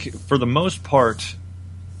I think for the most part,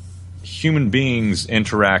 human beings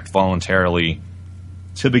interact voluntarily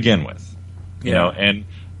to begin with, and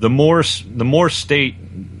the more state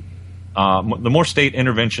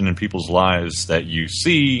intervention in people's lives that you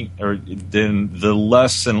see, then the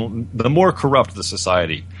less and the more corrupt the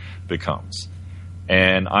society becomes.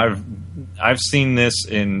 And I've seen this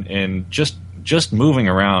in just moving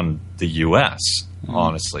around the U.S.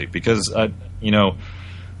 Honestly, because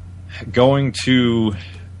going to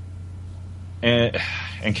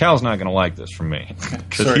and Cal's not going to like this from me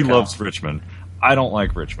because he loves Richmond. I don't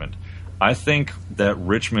like Richmond. I think that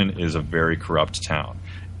Richmond is a very corrupt town,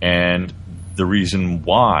 and the reason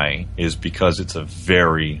why is because it's a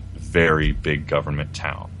very, very big government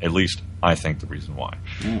town. At least I think the reason why.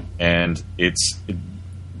 And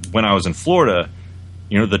when I was in Florida,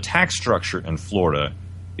 the tax structure in Florida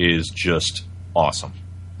is just awesome.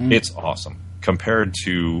 It's awesome compared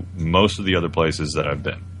to most of the other places that I've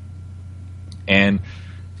been. And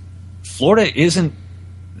Florida isn't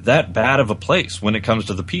that bad of a place when it comes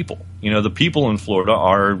to the people. The people in Florida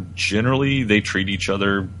are generally, they treat each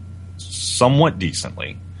other somewhat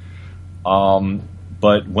decently.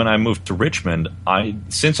 But when I moved to Richmond,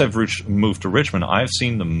 since I've moved to Richmond, I've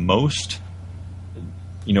seen the most,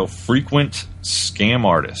 frequent scam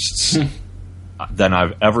artists than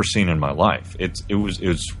I've ever seen in my life. It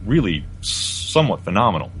was really somewhat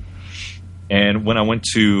phenomenal. And when I went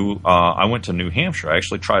to New Hampshire, I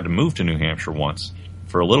actually tried to move to New Hampshire once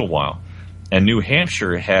for a little while. And New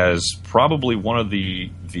Hampshire has probably one of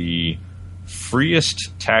the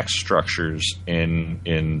freest tax structures in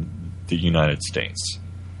the United States.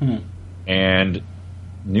 And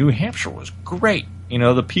New Hampshire was great. You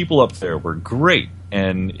know, the people up there were great,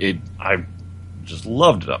 and I just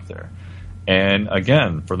loved it up there. And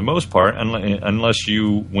again, for the most part, unless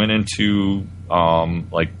you went into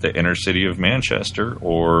like the inner city of Manchester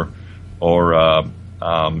or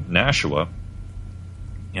Nashua,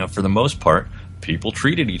 you know, for the most part, people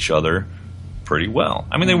treated each other pretty well.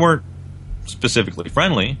 I mean, they weren't specifically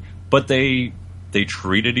friendly, but they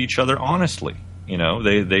treated each other honestly. You know,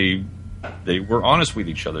 they were honest with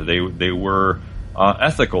each other. They were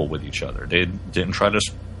ethical with each other. They didn't try to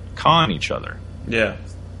con each other. Yeah.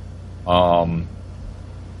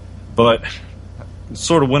 But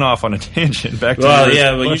sort of went off on a tangent. Back to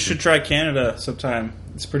well, you should try Canada sometime.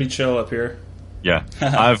 It's pretty chill up here. Yeah,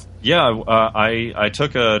 I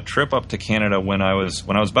took a trip up to Canada when I was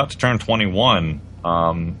about to turn 21.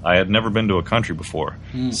 I had never been to a country before,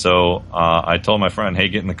 so I told my friend, "Hey,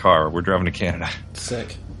 get in the car. We're driving to Canada."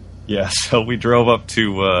 Sick. Yeah, so we drove up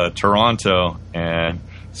to Toronto and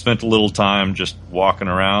spent a little time just walking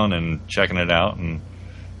around and checking it out, and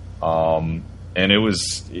it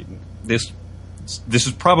was this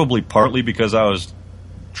is probably partly because I was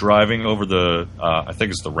driving over the I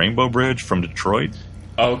think it's the Rainbow Bridge from Detroit.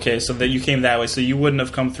 Okay, so that you came that way, so you wouldn't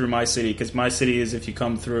have come through my city, because my city is if you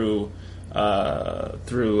come through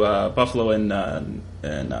Buffalo and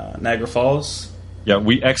Niagara Falls. Yeah,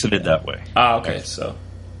 we exited that way. Okay,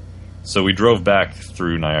 so we drove back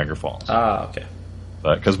through Niagara Falls. Okay.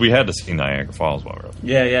 But because we had to see Niagara Falls while we were up.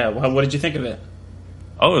 Yeah. Well, what did you think of it?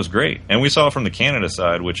 Oh, it was great, and we saw it from the Canada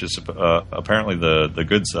side, which is apparently the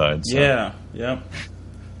good side. So. Yeah.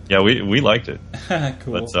 Yeah, we liked it.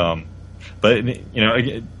 Cool. But you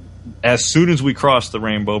know, as soon as we crossed the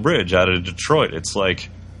Rainbow Bridge out of Detroit, it's like,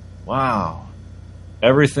 wow,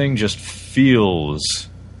 everything just feels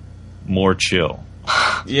more chill.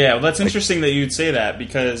 Yeah, well, that's interesting that you'd say that,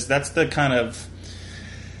 because that's the kind of,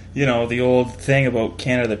 you know, the old thing about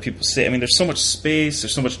Canada that people say. I mean, there's so much space,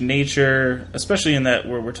 there's so much nature, especially in that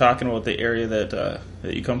where we're talking about the area that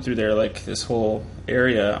you come through there, like this whole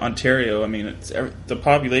area, Ontario. I mean, the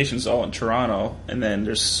population's all in Toronto, and then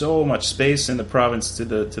there's so much space in the province to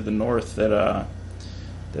the north that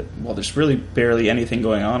there's really barely anything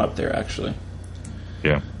going on up there, actually.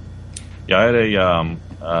 Yeah. I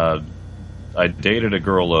had I dated a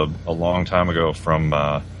girl a long time ago from.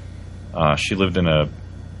 She lived in a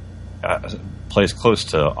place close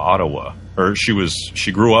to Ottawa, or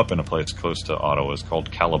she grew up in a place close to Ottawa. It's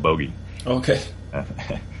called Calabogie. Okay.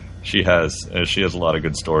 She has a lot of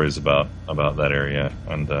good stories about that area,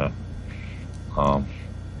 and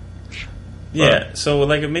yeah. So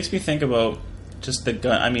like, it makes me think about just the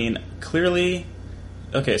gun. I mean, clearly.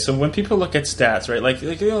 Okay, so when people look at stats, right? Like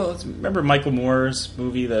you know, remember Michael Moore's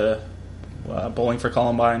movie, the Bowling for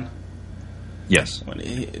Columbine? Yes. What do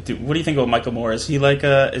you think about Michael Moore? Is he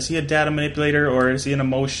a data manipulator, or is he an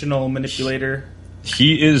emotional manipulator?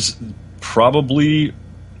 He is probably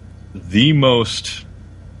the most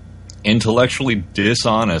intellectually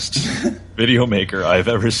dishonest video maker I've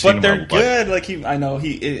ever seen. But they're good. Like you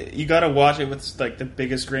got to watch it with like the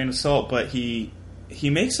biggest grain of salt. But he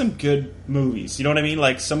makes some good movies. You know what I mean?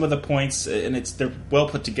 Like some of the points, and they're well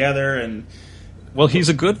put together and. Well, he's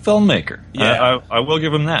a good filmmaker. Yeah. I will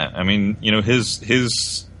give him that. I mean, you know,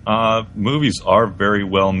 his movies are very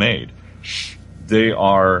well made. They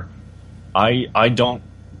are. I don't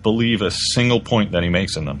believe a single point that he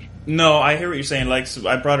makes in them. No, I hear what you're saying. Like, so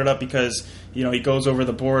I brought it up because, you know, he goes over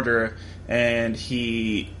the border and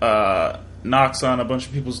he knocks on a bunch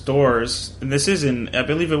of people's doors. And this is I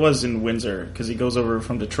believe it was in Windsor, because he goes over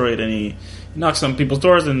from Detroit and he knocks on people's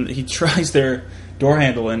doors and he tries their door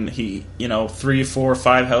handle, and he, you know, 3, 4,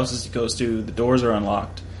 5 houses he goes to, the doors are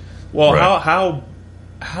unlocked. Well, right.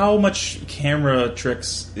 How much camera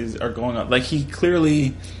tricks are going on? Like, he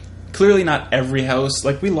clearly not every house.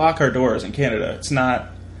 Like, we lock our doors in Canada. It's not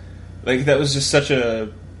like that was just such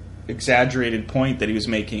a exaggerated point that he was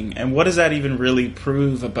making. And what does that even really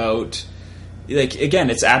prove about? Like,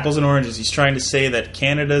 again, it's apples and oranges. He's trying to say that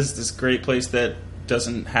Canada's this great place that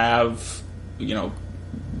doesn't have, you know,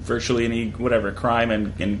 virtually any crime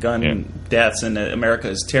and gun deaths, and America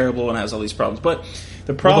is terrible and has all these problems. But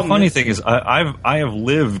the problem. Well, the funny thing is, I have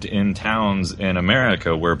lived in towns in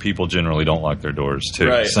America where people generally don't lock their doors too.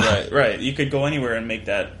 Right. You could go anywhere and make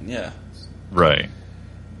that. Yeah. Right.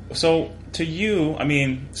 So to you, I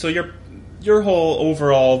mean, so your whole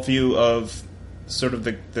overall view of sort of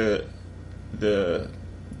the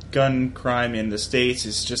gun crime in the States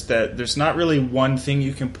is just that there's not really one thing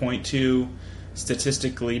you can point to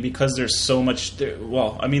statistically, because there's so much.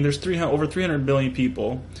 Well, I mean, there's over 300 million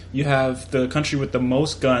people. You have the country with the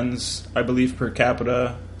most guns, I believe, per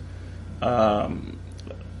capita.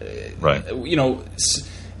 Right. You know,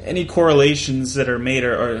 any correlations that are made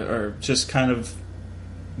are just kind of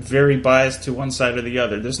very biased to one side or the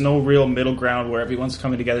other. There's no real middle ground where everyone's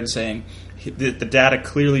coming together and saying the data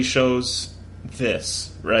clearly shows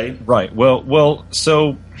this, right? Right. Well.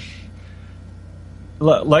 So,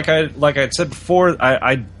 like I said before,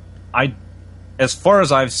 I as far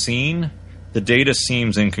as I've seen, the data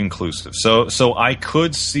seems inconclusive. So I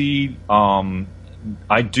could see.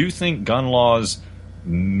 I do think gun laws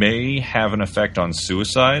may have an effect on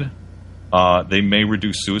suicide. They may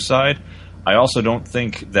reduce suicide. I also don't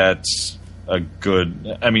think that's a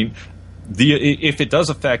good. I mean, if it does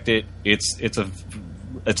affect it, it's a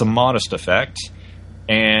modest effect,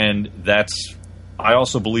 and that's. I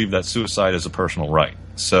also believe that suicide is a personal right.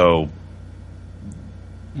 So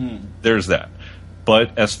there's that.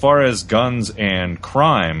 But as far as guns and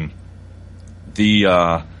crime,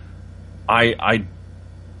 as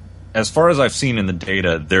far as I've seen in the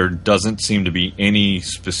data, there doesn't seem to be any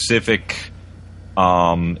specific,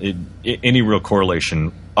 any real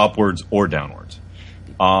correlation upwards or downwards.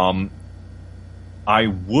 I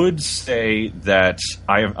would say that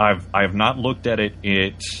I've not looked at it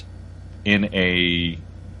in a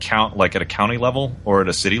like at a county level or at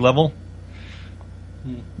a city level,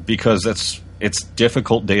 because it's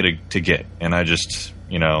difficult data to get, and I just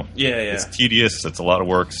it's tedious. It's a lot of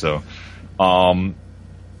work, so.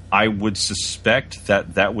 I would suspect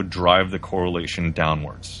that would drive the correlation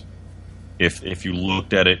downwards if you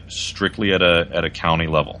looked at it strictly at a county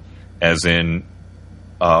level, as in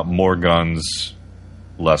more guns,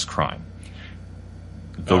 less crime.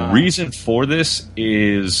 The reason for this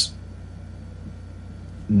is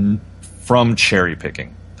from cherry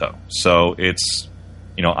picking, though. So it's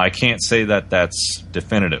I can't say that that's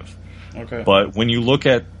definitive. Okay. But when you look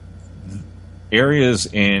at areas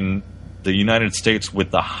in the United States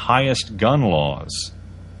with the highest gun laws,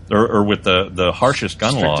 or with the harshest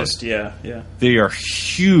gun laws, they are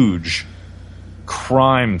huge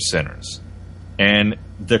crime centers, and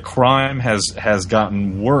the crime has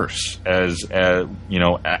gotten worse as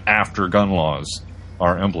after gun laws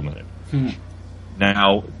are implemented.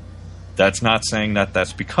 Now, that's not saying that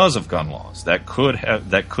that's because of gun laws. That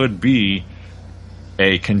could be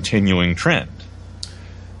a continuing trend.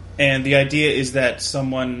 And the idea is that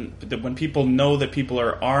when people know that people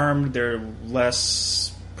are armed, they're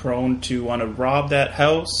less prone to want to rob that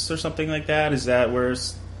house or something like that. Is that where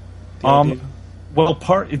it's the idea? Well,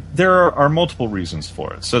 there are multiple reasons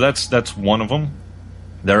for it. So that's one of them.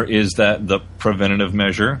 There is the preventative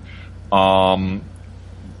measure.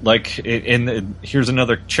 Here's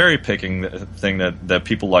another cherry picking thing that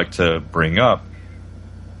people like to bring up.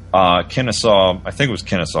 Kennesaw, I think it was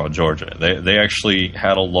Kennesaw, Georgia. They actually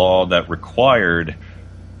had a law that required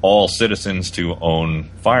all citizens to own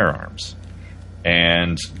firearms,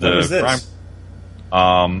 and what was this?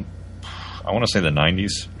 I want to say the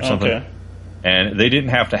 90s or something. Okay. And they didn't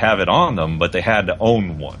have to have it on them, but they had to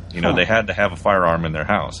own one. They had to have a firearm in their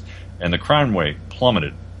house, and the crime rate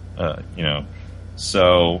plummeted.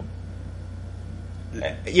 So.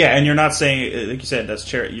 Yeah, and you're not saying, like you said, that's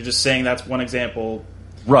cherry. You're just saying that's one example.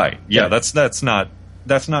 Right. Yeah. That's not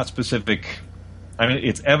specific. I mean,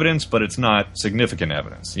 it's evidence, but it's not significant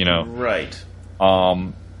evidence. Right.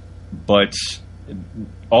 But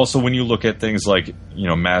also, when you look at things like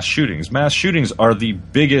mass shootings are the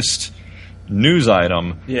biggest news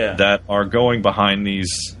item that are going behind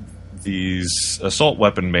these assault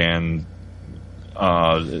weapon ban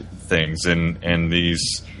things and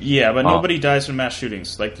these. Yeah, but nobody dies from mass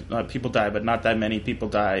shootings. Like people die, but not that many people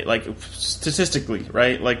die. Like statistically,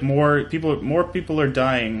 right? Like more people are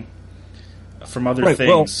dying from other things.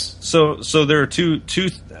 Well, so there are two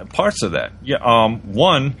parts of that. Yeah.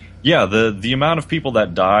 One, the amount of people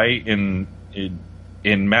that die in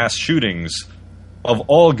mass shootings of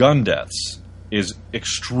all gun deaths is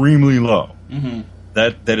extremely low. Mm-hmm.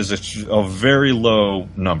 That is a very low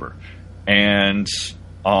number. And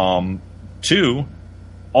two,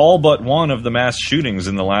 all but one of the mass shootings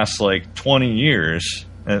in the last 20 years.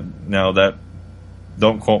 Now that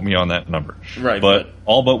don't quote me on that number, right? But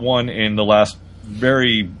all but one in the last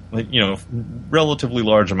very relatively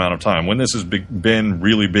large amount of time, when this has been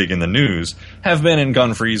really big in the news, have been in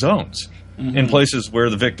gun-free zones, in places where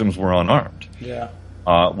the victims were unarmed. Yeah,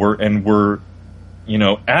 were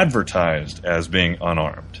advertised as being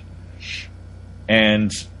unarmed.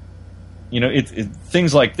 And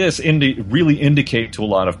things like this really indicate to a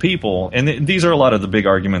lot of people, and these are a lot of the big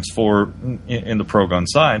arguments for in the pro-gun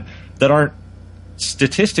side that aren't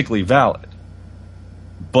statistically valid,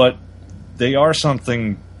 but they are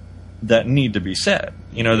something that need to be said.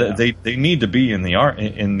 They need to be in the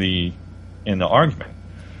argument.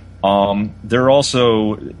 They're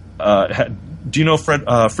also. Do you know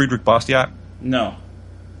Friedrich Bastiat? No.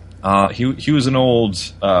 He was an old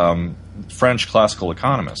French classical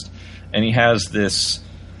economist, and he has this.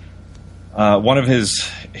 One of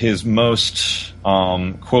his most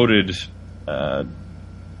quoted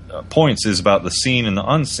points is about the seen and the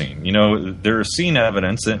unseen. There is seen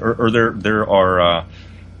evidence, or there are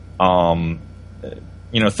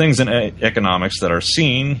things in economics that are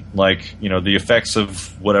seen, like the effects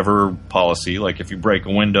of whatever policy. Like if you break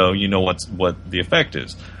a window, what the effect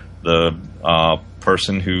is. The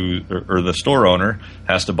person or the store owner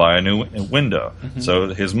has to buy a new window,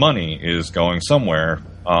 so his money is going somewhere,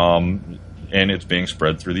 and it's being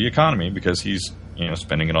spread through the economy because he's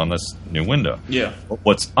spending it on this new window. Yeah.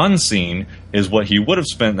 What's unseen is what he would have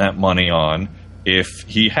spent that money on if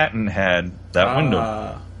he hadn't had that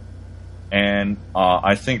window. And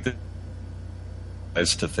I think that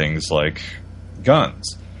as to things like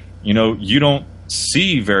guns, you don't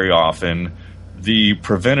see very often the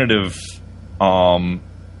preventative, the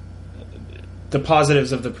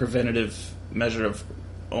positives of the preventative measure of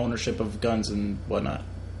ownership of guns and whatnot.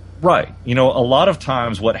 Right. A lot of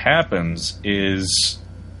times what happens is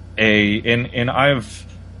and I've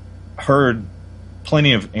heard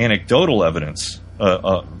plenty of anecdotal evidence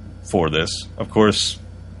for this. Of course,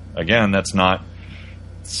 again, that's not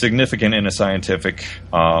significant in a scientific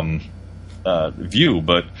view,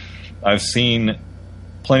 but I've seen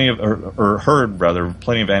plenty of, or heard rather,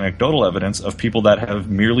 plenty of anecdotal evidence of people that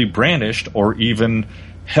have merely brandished or even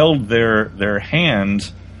held their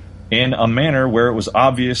hand in a manner where it was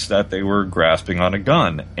obvious that they were grasping on a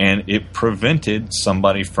gun, and it prevented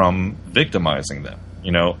somebody from victimizing them.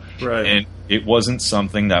 Right. And it wasn't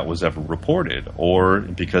something that was ever reported, or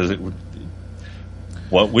because it would.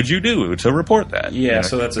 What would you do to report that? Yeah,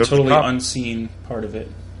 so that's a totally unseen part of it.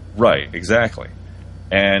 Right, exactly.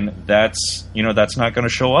 And that's not going to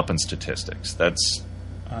show up in statistics. That's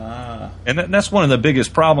that's one of the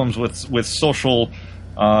biggest problems with social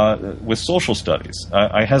studies.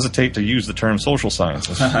 I hesitate to use the term social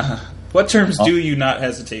sciences. What terms do you not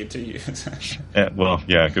hesitate to use? Well,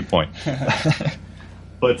 yeah, good point.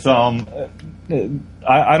 But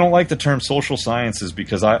I don't like the term social sciences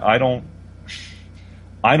because I don't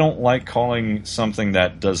like calling something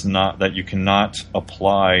that you cannot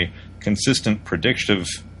apply consistent predictive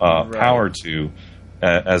power to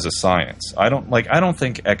as a science. I don't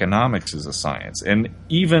think economics is a science, and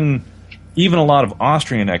even a lot of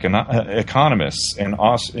Austrian economists and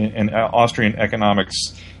Austrian economics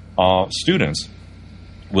students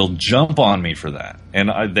will jump on me for that,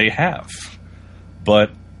 and they have.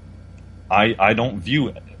 But I don't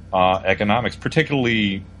view economics,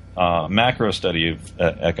 particularly macro study of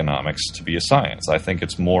economics, to be a science. I think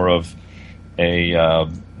it's more of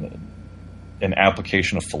an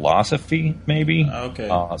application of philosophy, maybe. Okay.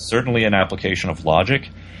 Certainly an application of logic.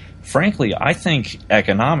 Frankly, I think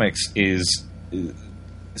economics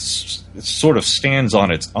sort of stands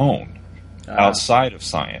on its own outside of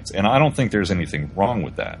science, and I don't think there's anything wrong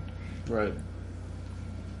with that. Right.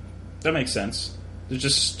 That makes sense. There's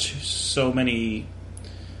just so many.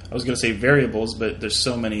 I was going to say variables, but there's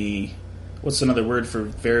so many. What's another word for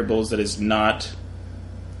variables that is not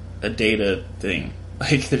a data thing?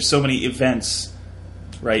 Like there's so many events,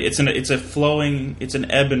 right? It's an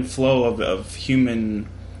ebb and flow of human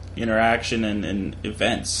interaction and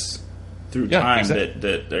events through time. Exactly.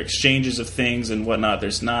 that the exchanges of things and whatnot.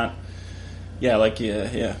 There's not. Yeah,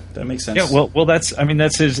 that makes sense. Yeah, well,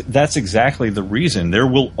 that's exactly the reason. There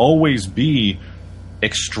will always be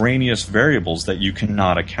extraneous variables that you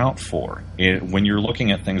cannot account for when you're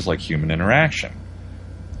looking at things like human interaction.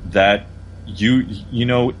 That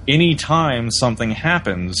any time something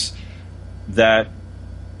happens that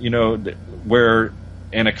where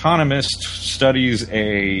an economist studies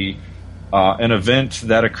an event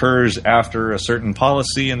that occurs after a certain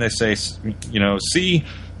policy, and they say, see,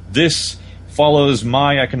 this follows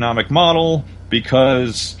my economic model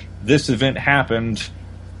because this event happened,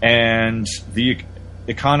 and the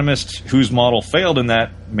economist whose model failed in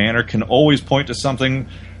that manner can always point to something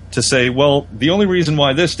to say, well, the only reason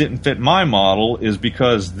why this didn't fit my model is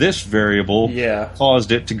because this variable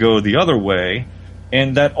caused it to go the other way,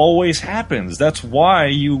 And that always happens. That's why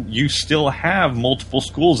you still have multiple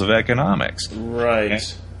schools of economics. Right. And,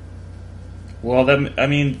 well,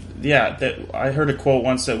 I heard a quote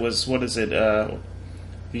once that was, what is it?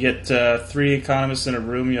 You get 3 economists in a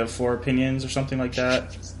room, you have 4 opinions or something like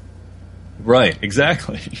that. right,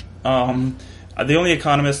 exactly. The only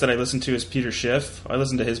economist that I listen to is Peter Schiff. I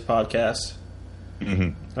listen to his podcast. Mm-hmm.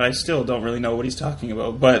 But I still don't really know what he's talking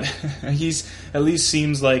about. But he's at least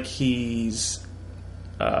seems like he's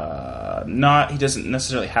he doesn't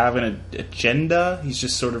necessarily have an agenda. He's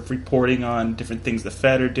just sort of reporting on different things the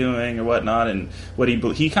Fed are doing or whatnot, and what he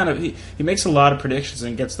he makes a lot of predictions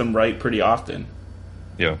and gets them right pretty often.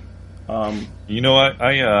 Yeah. You know what?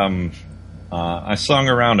 I sung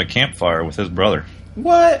around a campfire with his brother.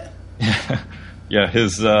 What? Yeah,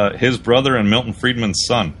 his brother and Milton Friedman's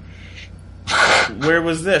son. Where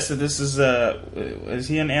was this? This is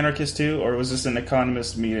he an anarchist too, or was this an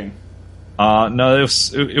economist meeting? No,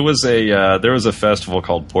 it was there was a festival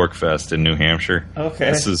called Pork Fest in New Hampshire.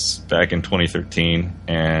 Okay. This is back in 2013,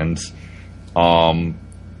 and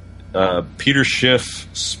Peter Schiff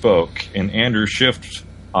spoke, and Andrew Schiff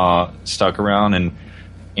stuck around, and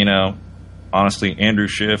honestly, Andrew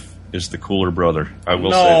Schiff is the cooler brother. I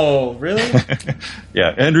will say. No, really?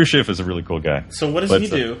 Yeah, Andrew Schiff is a really cool guy. So what does he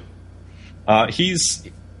do?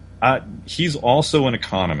 He's also an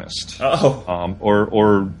economist. Oh.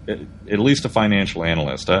 Or at least a financial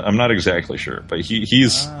analyst. I'm not exactly sure, but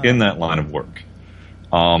he's in that line of work.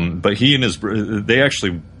 But he and they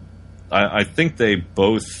actually, I think they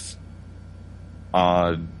both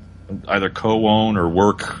either co-own or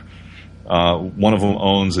work. One of them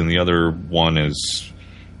owns, and the other one is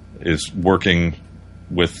working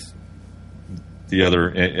with the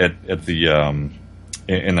other at the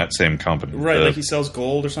in that same company. Right, like he sells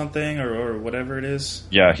gold or something, or whatever it is.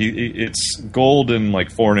 Yeah, it's gold and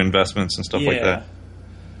like foreign investments and stuff like that.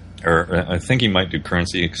 Or I think he might do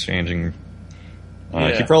currency exchanging.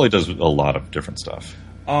 He probably does a lot of different stuff.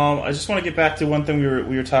 I just want to get back to one thing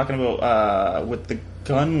we were talking about with the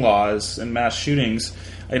gun laws and mass shootings.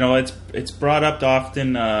 It's brought up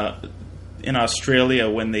often in Australia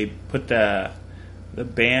when they put the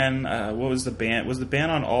ban. What was the ban? Was the ban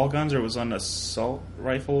on all guns, or was on assault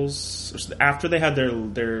rifles? After they had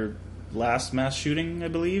their last mass shooting, I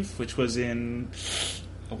believe, which was in,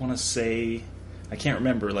 I want to say, I can't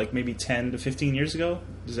remember, like maybe 10 to 15 years ago.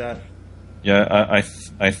 Is that? Yeah,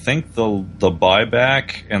 I think the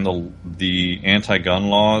buyback and the anti-gun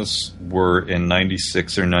laws were in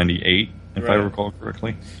 96 or 98. If I recall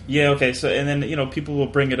correctly. Yeah, okay. So, and then, people will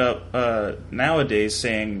bring it up nowadays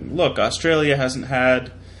saying, look, Australia hasn't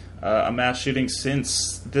had a mass shooting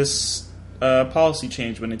since this policy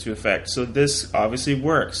change went into effect. So this obviously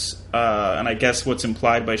works. And I guess what's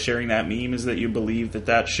implied by sharing that meme is that you believe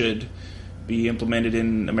that should be implemented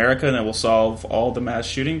in America and it will solve all the mass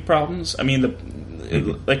shooting problems. I mean,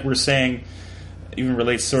 like we're saying, even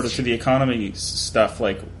relates sort of to the economy stuff.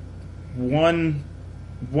 Like, one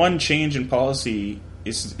change in policy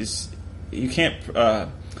is you can't.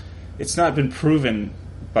 It's not been proven,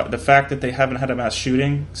 but the fact that they haven't had a mass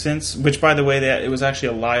shooting since, which by the way, it was actually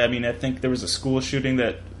a lie. I mean, I think there was a school shooting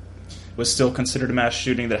that was still considered a mass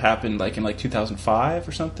shooting that happened in 2005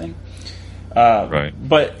 or something. Right.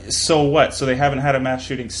 But so what? So they haven't had a mass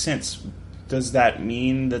shooting since. Does that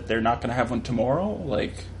mean that they're not going to have one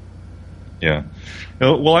tomorrow? Yeah.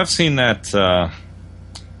 Well, I've seen that.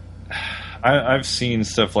 I've seen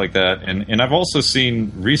stuff like that, and I've also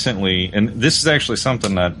seen recently, and this is actually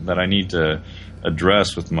something that I need to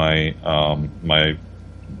address with my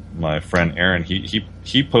my friend Aaron.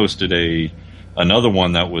 He posted another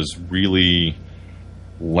one that was really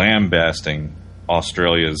lambasting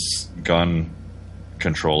Australia's gun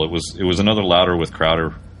control. It was another Louder with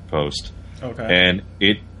Crowder post. Okay. And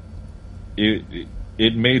it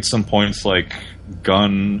made some points like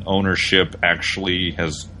gun ownership actually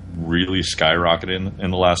has really skyrocketed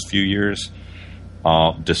in the last few years,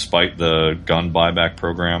 despite the gun buyback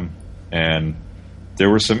program, and there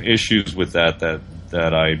were some issues with that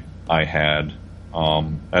I had.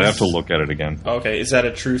 I'd have to look at it again. Okay, is that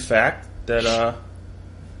a true fact that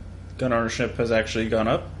gun ownership has actually gone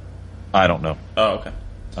up? I don't know. Oh, okay.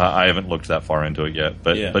 I haven't looked that far into it yet,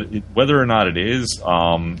 but yeah. Whether or not it is,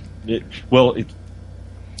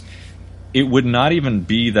 it would not even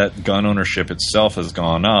be that gun ownership itself has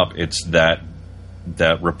gone up. It's that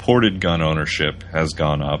reported gun ownership has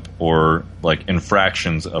gone up, or like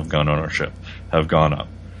infractions of gun ownership have gone up.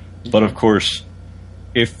 But of course,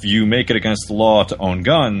 if you make it against the law to own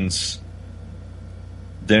guns,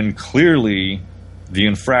 then clearly the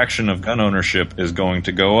infraction of gun ownership is going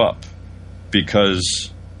to go up,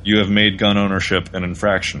 because you have made gun ownership an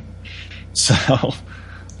infraction. So,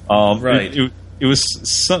 Right. It was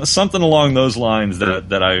something along those lines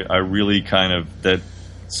that I really that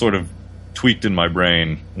sort of tweaked in my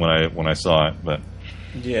brain when I saw it. But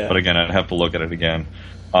again, I'd have to look at it again.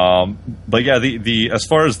 But yeah, the as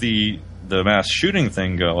far as the mass shooting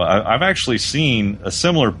thing go, I've actually seen a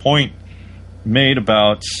similar point made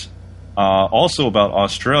about also about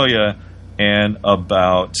Australia and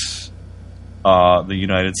about the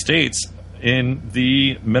United States in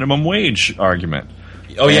the minimum wage argument.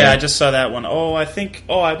 Oh yeah, I just saw that one.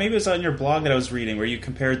 Maybe it was on your blog that I was reading where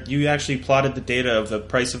you actually plotted the data of the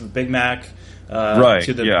price of a Big Mac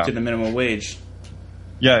to the minimum wage.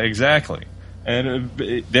 Yeah, exactly, and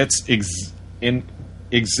that's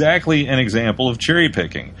exactly an example of cherry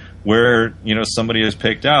picking, where somebody has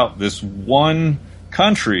picked out this one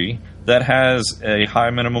country that has a high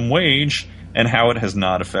minimum wage and how it has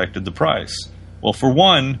not affected the price. Well, for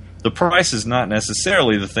one, the price is not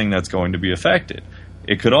necessarily the thing that's going to be affected.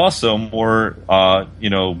 It could also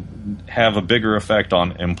have a bigger effect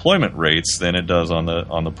on employment rates than it does on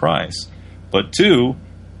the price. But two,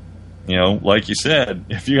 like you said,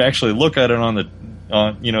 if you actually look at it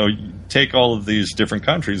take all of these different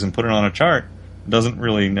countries and put it on a chart, it doesn't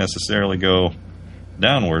really necessarily go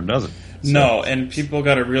downward, does it? So. No, and people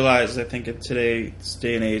got to realize, I think, in today's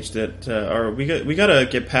day and age that we got to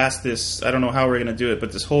get past this. I don't know how we're going to do it,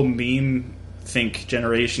 but this whole meme think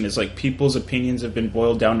generation is like people's opinions have been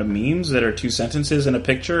boiled down to memes that are 2 sentences in a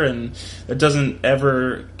picture, and it doesn't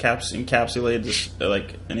ever encapsulate this,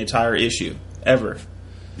 like an entire issue ever.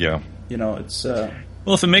 Yeah, it's.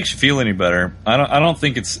 Well, if it makes you feel any better, I don't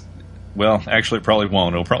think it's. Well, actually, it probably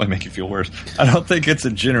won't. It'll probably make you feel worse. I don't think it's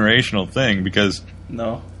a generational thing because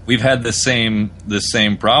we've had the same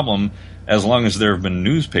problem as long as there have been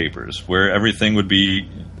newspapers where everything would be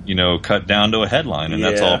cut down to a headline and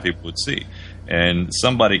that's all people would see. And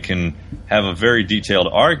somebody can have a very detailed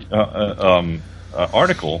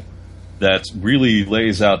article that really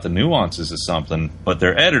lays out the nuances of something, but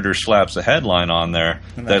their editor slaps a headline on there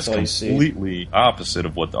that's completely opposite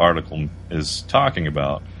of what the article is talking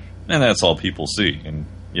about. And that's all people see. And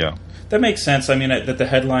yeah, that makes sense. I mean, that the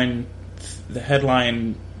headline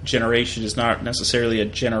generation is not necessarily a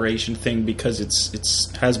generation thing because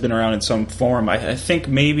it's has been around in some form. I think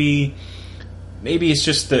maybe it's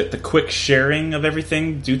just the quick sharing of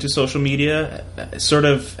everything due to social media sort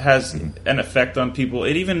of has an effect on people.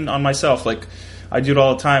 It even on myself. Like I do it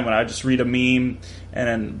all the time when I just read a meme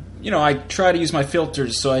and I try to use my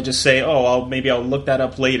filters. So I just say, I'll look that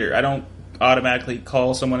up later. I don't automatically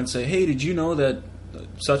call someone and say, hey, did you know that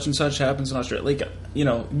such and such happens in Australia? Like,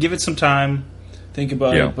 give it some time, think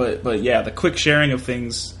about it. But yeah, the quick sharing of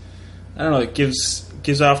things, I don't know, it gives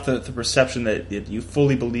off the perception that you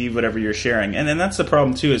fully believe whatever you're sharing. And then that's the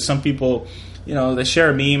problem too, is some people, they share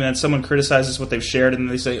a meme and then someone criticizes what they've shared and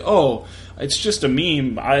they say, it's just a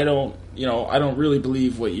meme. I don't really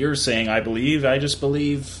believe what you're saying I believe. I just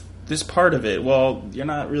believe this part of it. Well, you're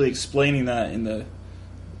not really explaining that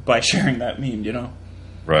by sharing that meme,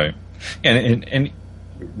 Right. And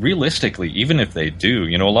realistically, even if they do,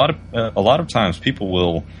 a lot of times people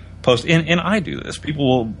will post, and I do this.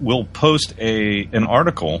 People will post an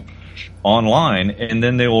article online, and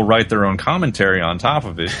then they will write their own commentary on top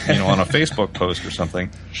of it, on a Facebook post or something.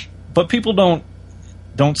 But people don't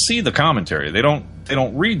see the commentary. They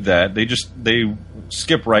don't read that. They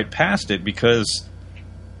skip right past it because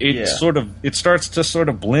it starts to sort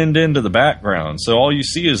of blend into the background. So all you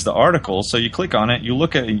see is the article. So you click on it, you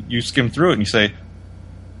look at it, you skim through it, and you say,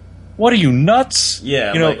 "What are you, nuts?"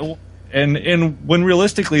 Yeah, and when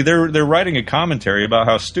realistically they're writing a commentary about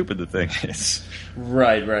how stupid the thing is.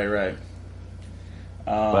 Right.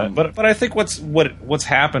 But I think what's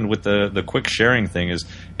happened with the quick sharing thing is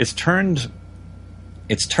it's turned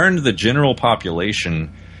the general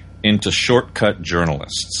population into shortcut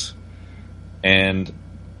journalists, and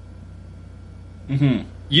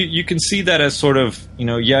you can see that as sort of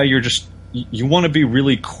you want to be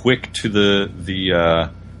really quick to the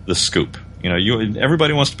scoop.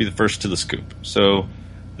 Everybody wants to be the first to the scoop. So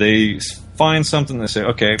they find something, they say,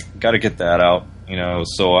 okay, got to get that out.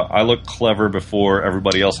 So I look clever before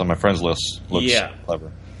everybody else on my friends list looks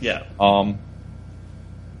clever. Yeah.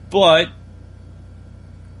 But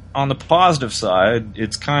on the positive side,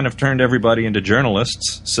 it's kind of turned everybody into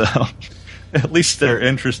journalists. So at least they're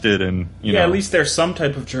interested in, at least they're some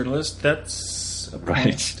type of journalist. That's a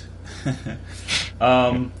point.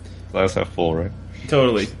 Right. Glass half full, right?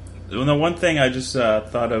 Totally. The one thing I just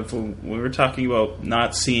thought of when we were talking about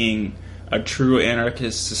not seeing a true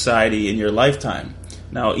anarchist society in your lifetime,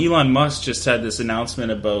 Now, Elon Musk just had this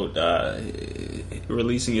announcement about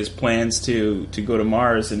releasing his plans to go to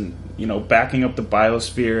Mars and, backing up the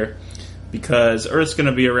biosphere because Earth's going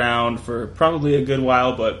to be around for probably a good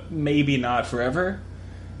while, but maybe not forever.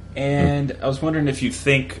 And I was wondering if you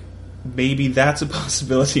think maybe that's a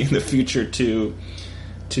possibility in the future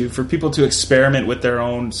for people to experiment with their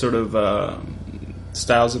own sort of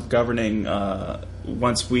styles of governing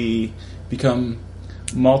once we become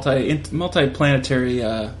multiplanetary,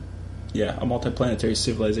 a multiplanetary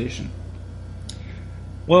civilization.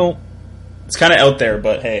 Well, it's kind of out there,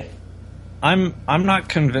 but hey, I'm not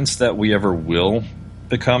convinced that we ever will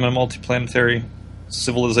become a multiplanetary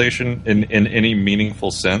civilization in any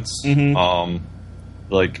meaningful sense. Mm-hmm.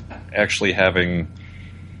 Like actually having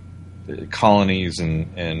colonies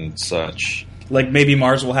and such. Like maybe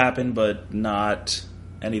Mars will happen, but not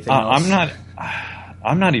anything else.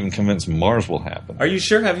 I'm not even convinced Mars will happen. Are you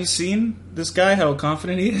sure? Have you seen this guy? How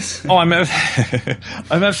confident he is? Oh, I'm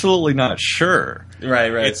absolutely not sure.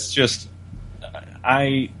 Right. It's just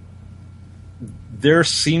there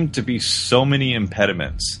seem to be so many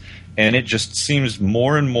impediments, and it just seems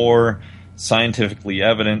more and more scientifically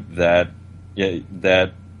evident that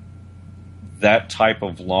type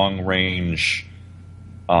of long range,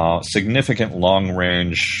 significant long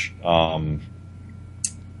range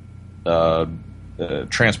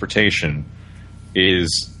transportation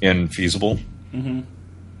is infeasible. Mm-hmm.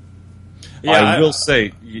 I will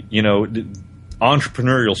say,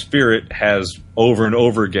 entrepreneurial spirit has over and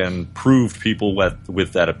over again proved people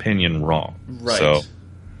with that opinion wrong. Right. So,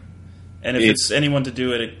 and if it's anyone to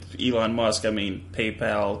do it, Elon Musk, I mean,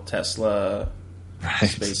 PayPal, Tesla, right.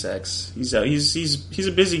 SpaceX. He's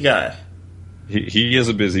a busy guy. He is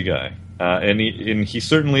a busy guy, and he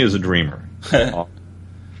certainly is a dreamer.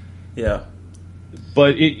 Yeah.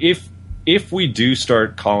 But if we do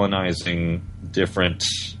start colonizing different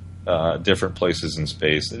places in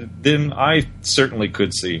space, then I certainly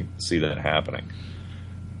could see that happening.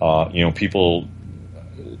 People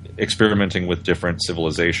experimenting with different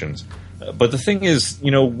civilizations. But the thing is,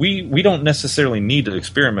 we don't necessarily need to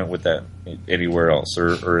experiment with that anywhere else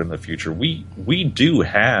or in the future. We do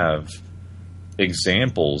have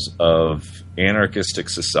examples of anarchistic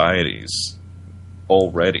societies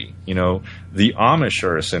already. The Amish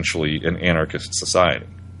are essentially an anarchist society.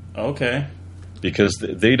 Okay. Because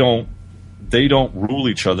they don't rule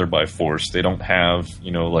each other by force. They don't have,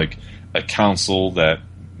 like a council that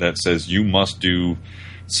says you must do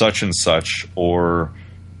such and such, or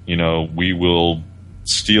we will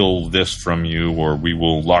steal this from you, or we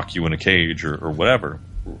will lock you in a cage, or whatever.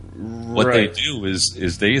 Right. What they do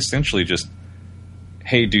is they essentially just,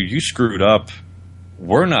 hey, dude, you screwed up.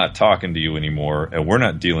 We're not talking to you anymore, and we're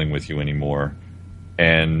not dealing with you anymore,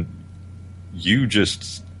 and you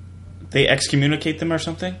just... They excommunicate them or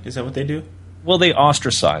something? Is that what they do? Well, they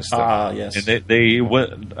ostracize them. Yes.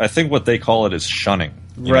 And I think what they call it is shunning.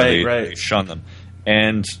 Right. They shun them.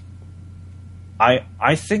 And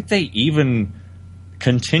I think they even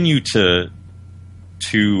continue to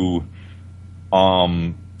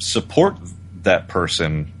support that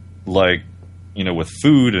person, like, with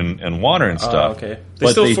food and water and stuff. Okay. They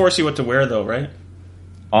still force you what to wear, though, right?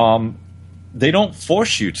 They don't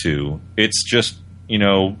force you to. It's just,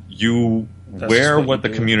 you wear what the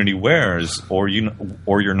community wears, or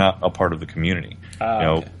you're not a part of the community.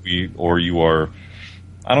 Okay. You are.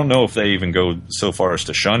 I don't know if they even go so far as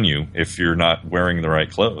to shun you if you're not wearing the right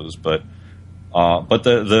clothes, but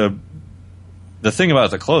the thing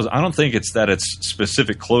about the clothes, I don't think it's that it's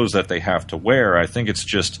specific clothes that they have to wear. I think it's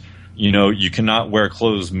just, you cannot wear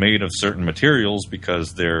clothes made of certain materials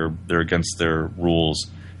because they're against their rules,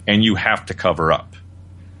 and you have to cover up.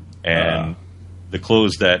 And the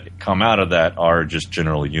clothes that come out of that are just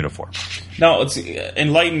generally uniform. Now,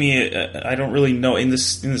 enlighten me. I don't really know in the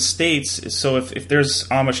States. So, if there's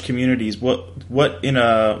Amish communities, what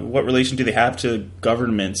relation do they have to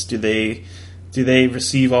governments? Do they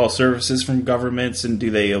receive all services from governments, and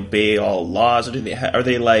do they obey all laws, or are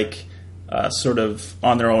they like sort of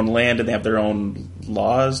on their own land and they have their own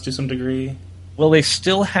laws to some degree? Well, they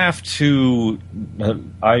still have to.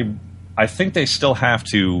 I think they still have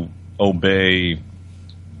to obey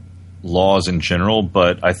laws in general,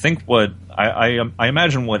 but I think what I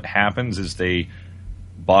imagine what happens is they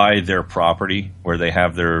buy their property where they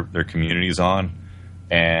have their communities on,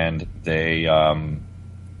 and they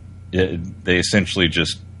essentially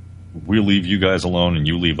just, we'll leave you guys alone and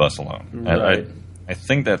you leave us alone. Right. I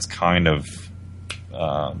think that's kind of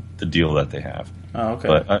the deal that they have. Oh, okay.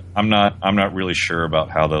 But I'm not really sure about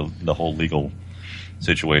how the whole legal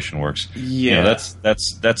situation works. Yeah,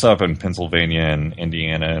 that's up in Pennsylvania and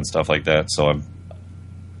Indiana and stuff like that. So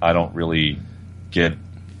I don't really have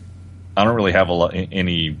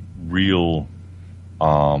any real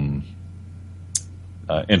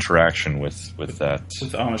interaction with that.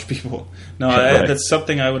 With Amish people. No, Right. that's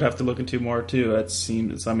something I would have to look into more too. It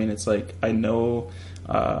seems. I mean, it's like I know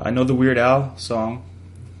the Weird Al song,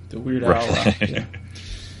 the Weird Al. Right. Yeah.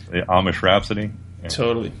 The Amish Rhapsody. Yeah.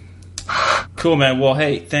 Totally. Cool, man. Well,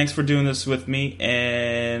 hey, thanks for doing this with me.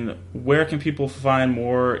 And where can people find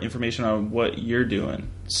more information on what you're doing?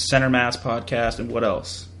 Center Mass Podcast and what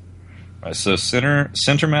else? Right, so Center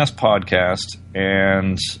Mass Podcast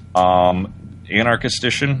and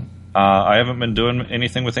Anarchistician. I haven't been doing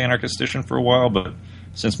anything with Anarchistician for a while, but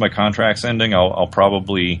since my contract's ending, I'll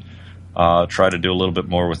probably try to do a little bit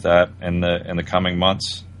more with that in the coming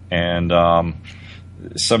months. And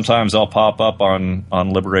sometimes I'll pop up on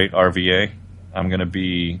Liberate RVA. I'm going to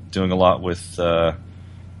be doing a lot with them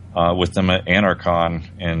at Anarchon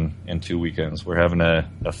in 2 weekends. We're having a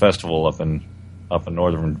festival up in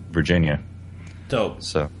Northern Virginia. Dope.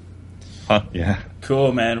 So, yeah.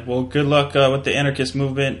 Cool, man. Well, good luck with the anarchist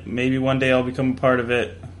movement. Maybe one day I'll become a part of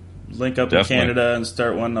it. Link up Definitely. in Canada and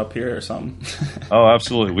start one up here or something. Oh,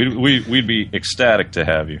 absolutely. We'd be ecstatic to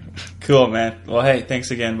have you. Cool, man. Well, hey,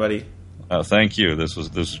 thanks again, buddy. Thank you. This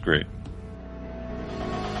was great.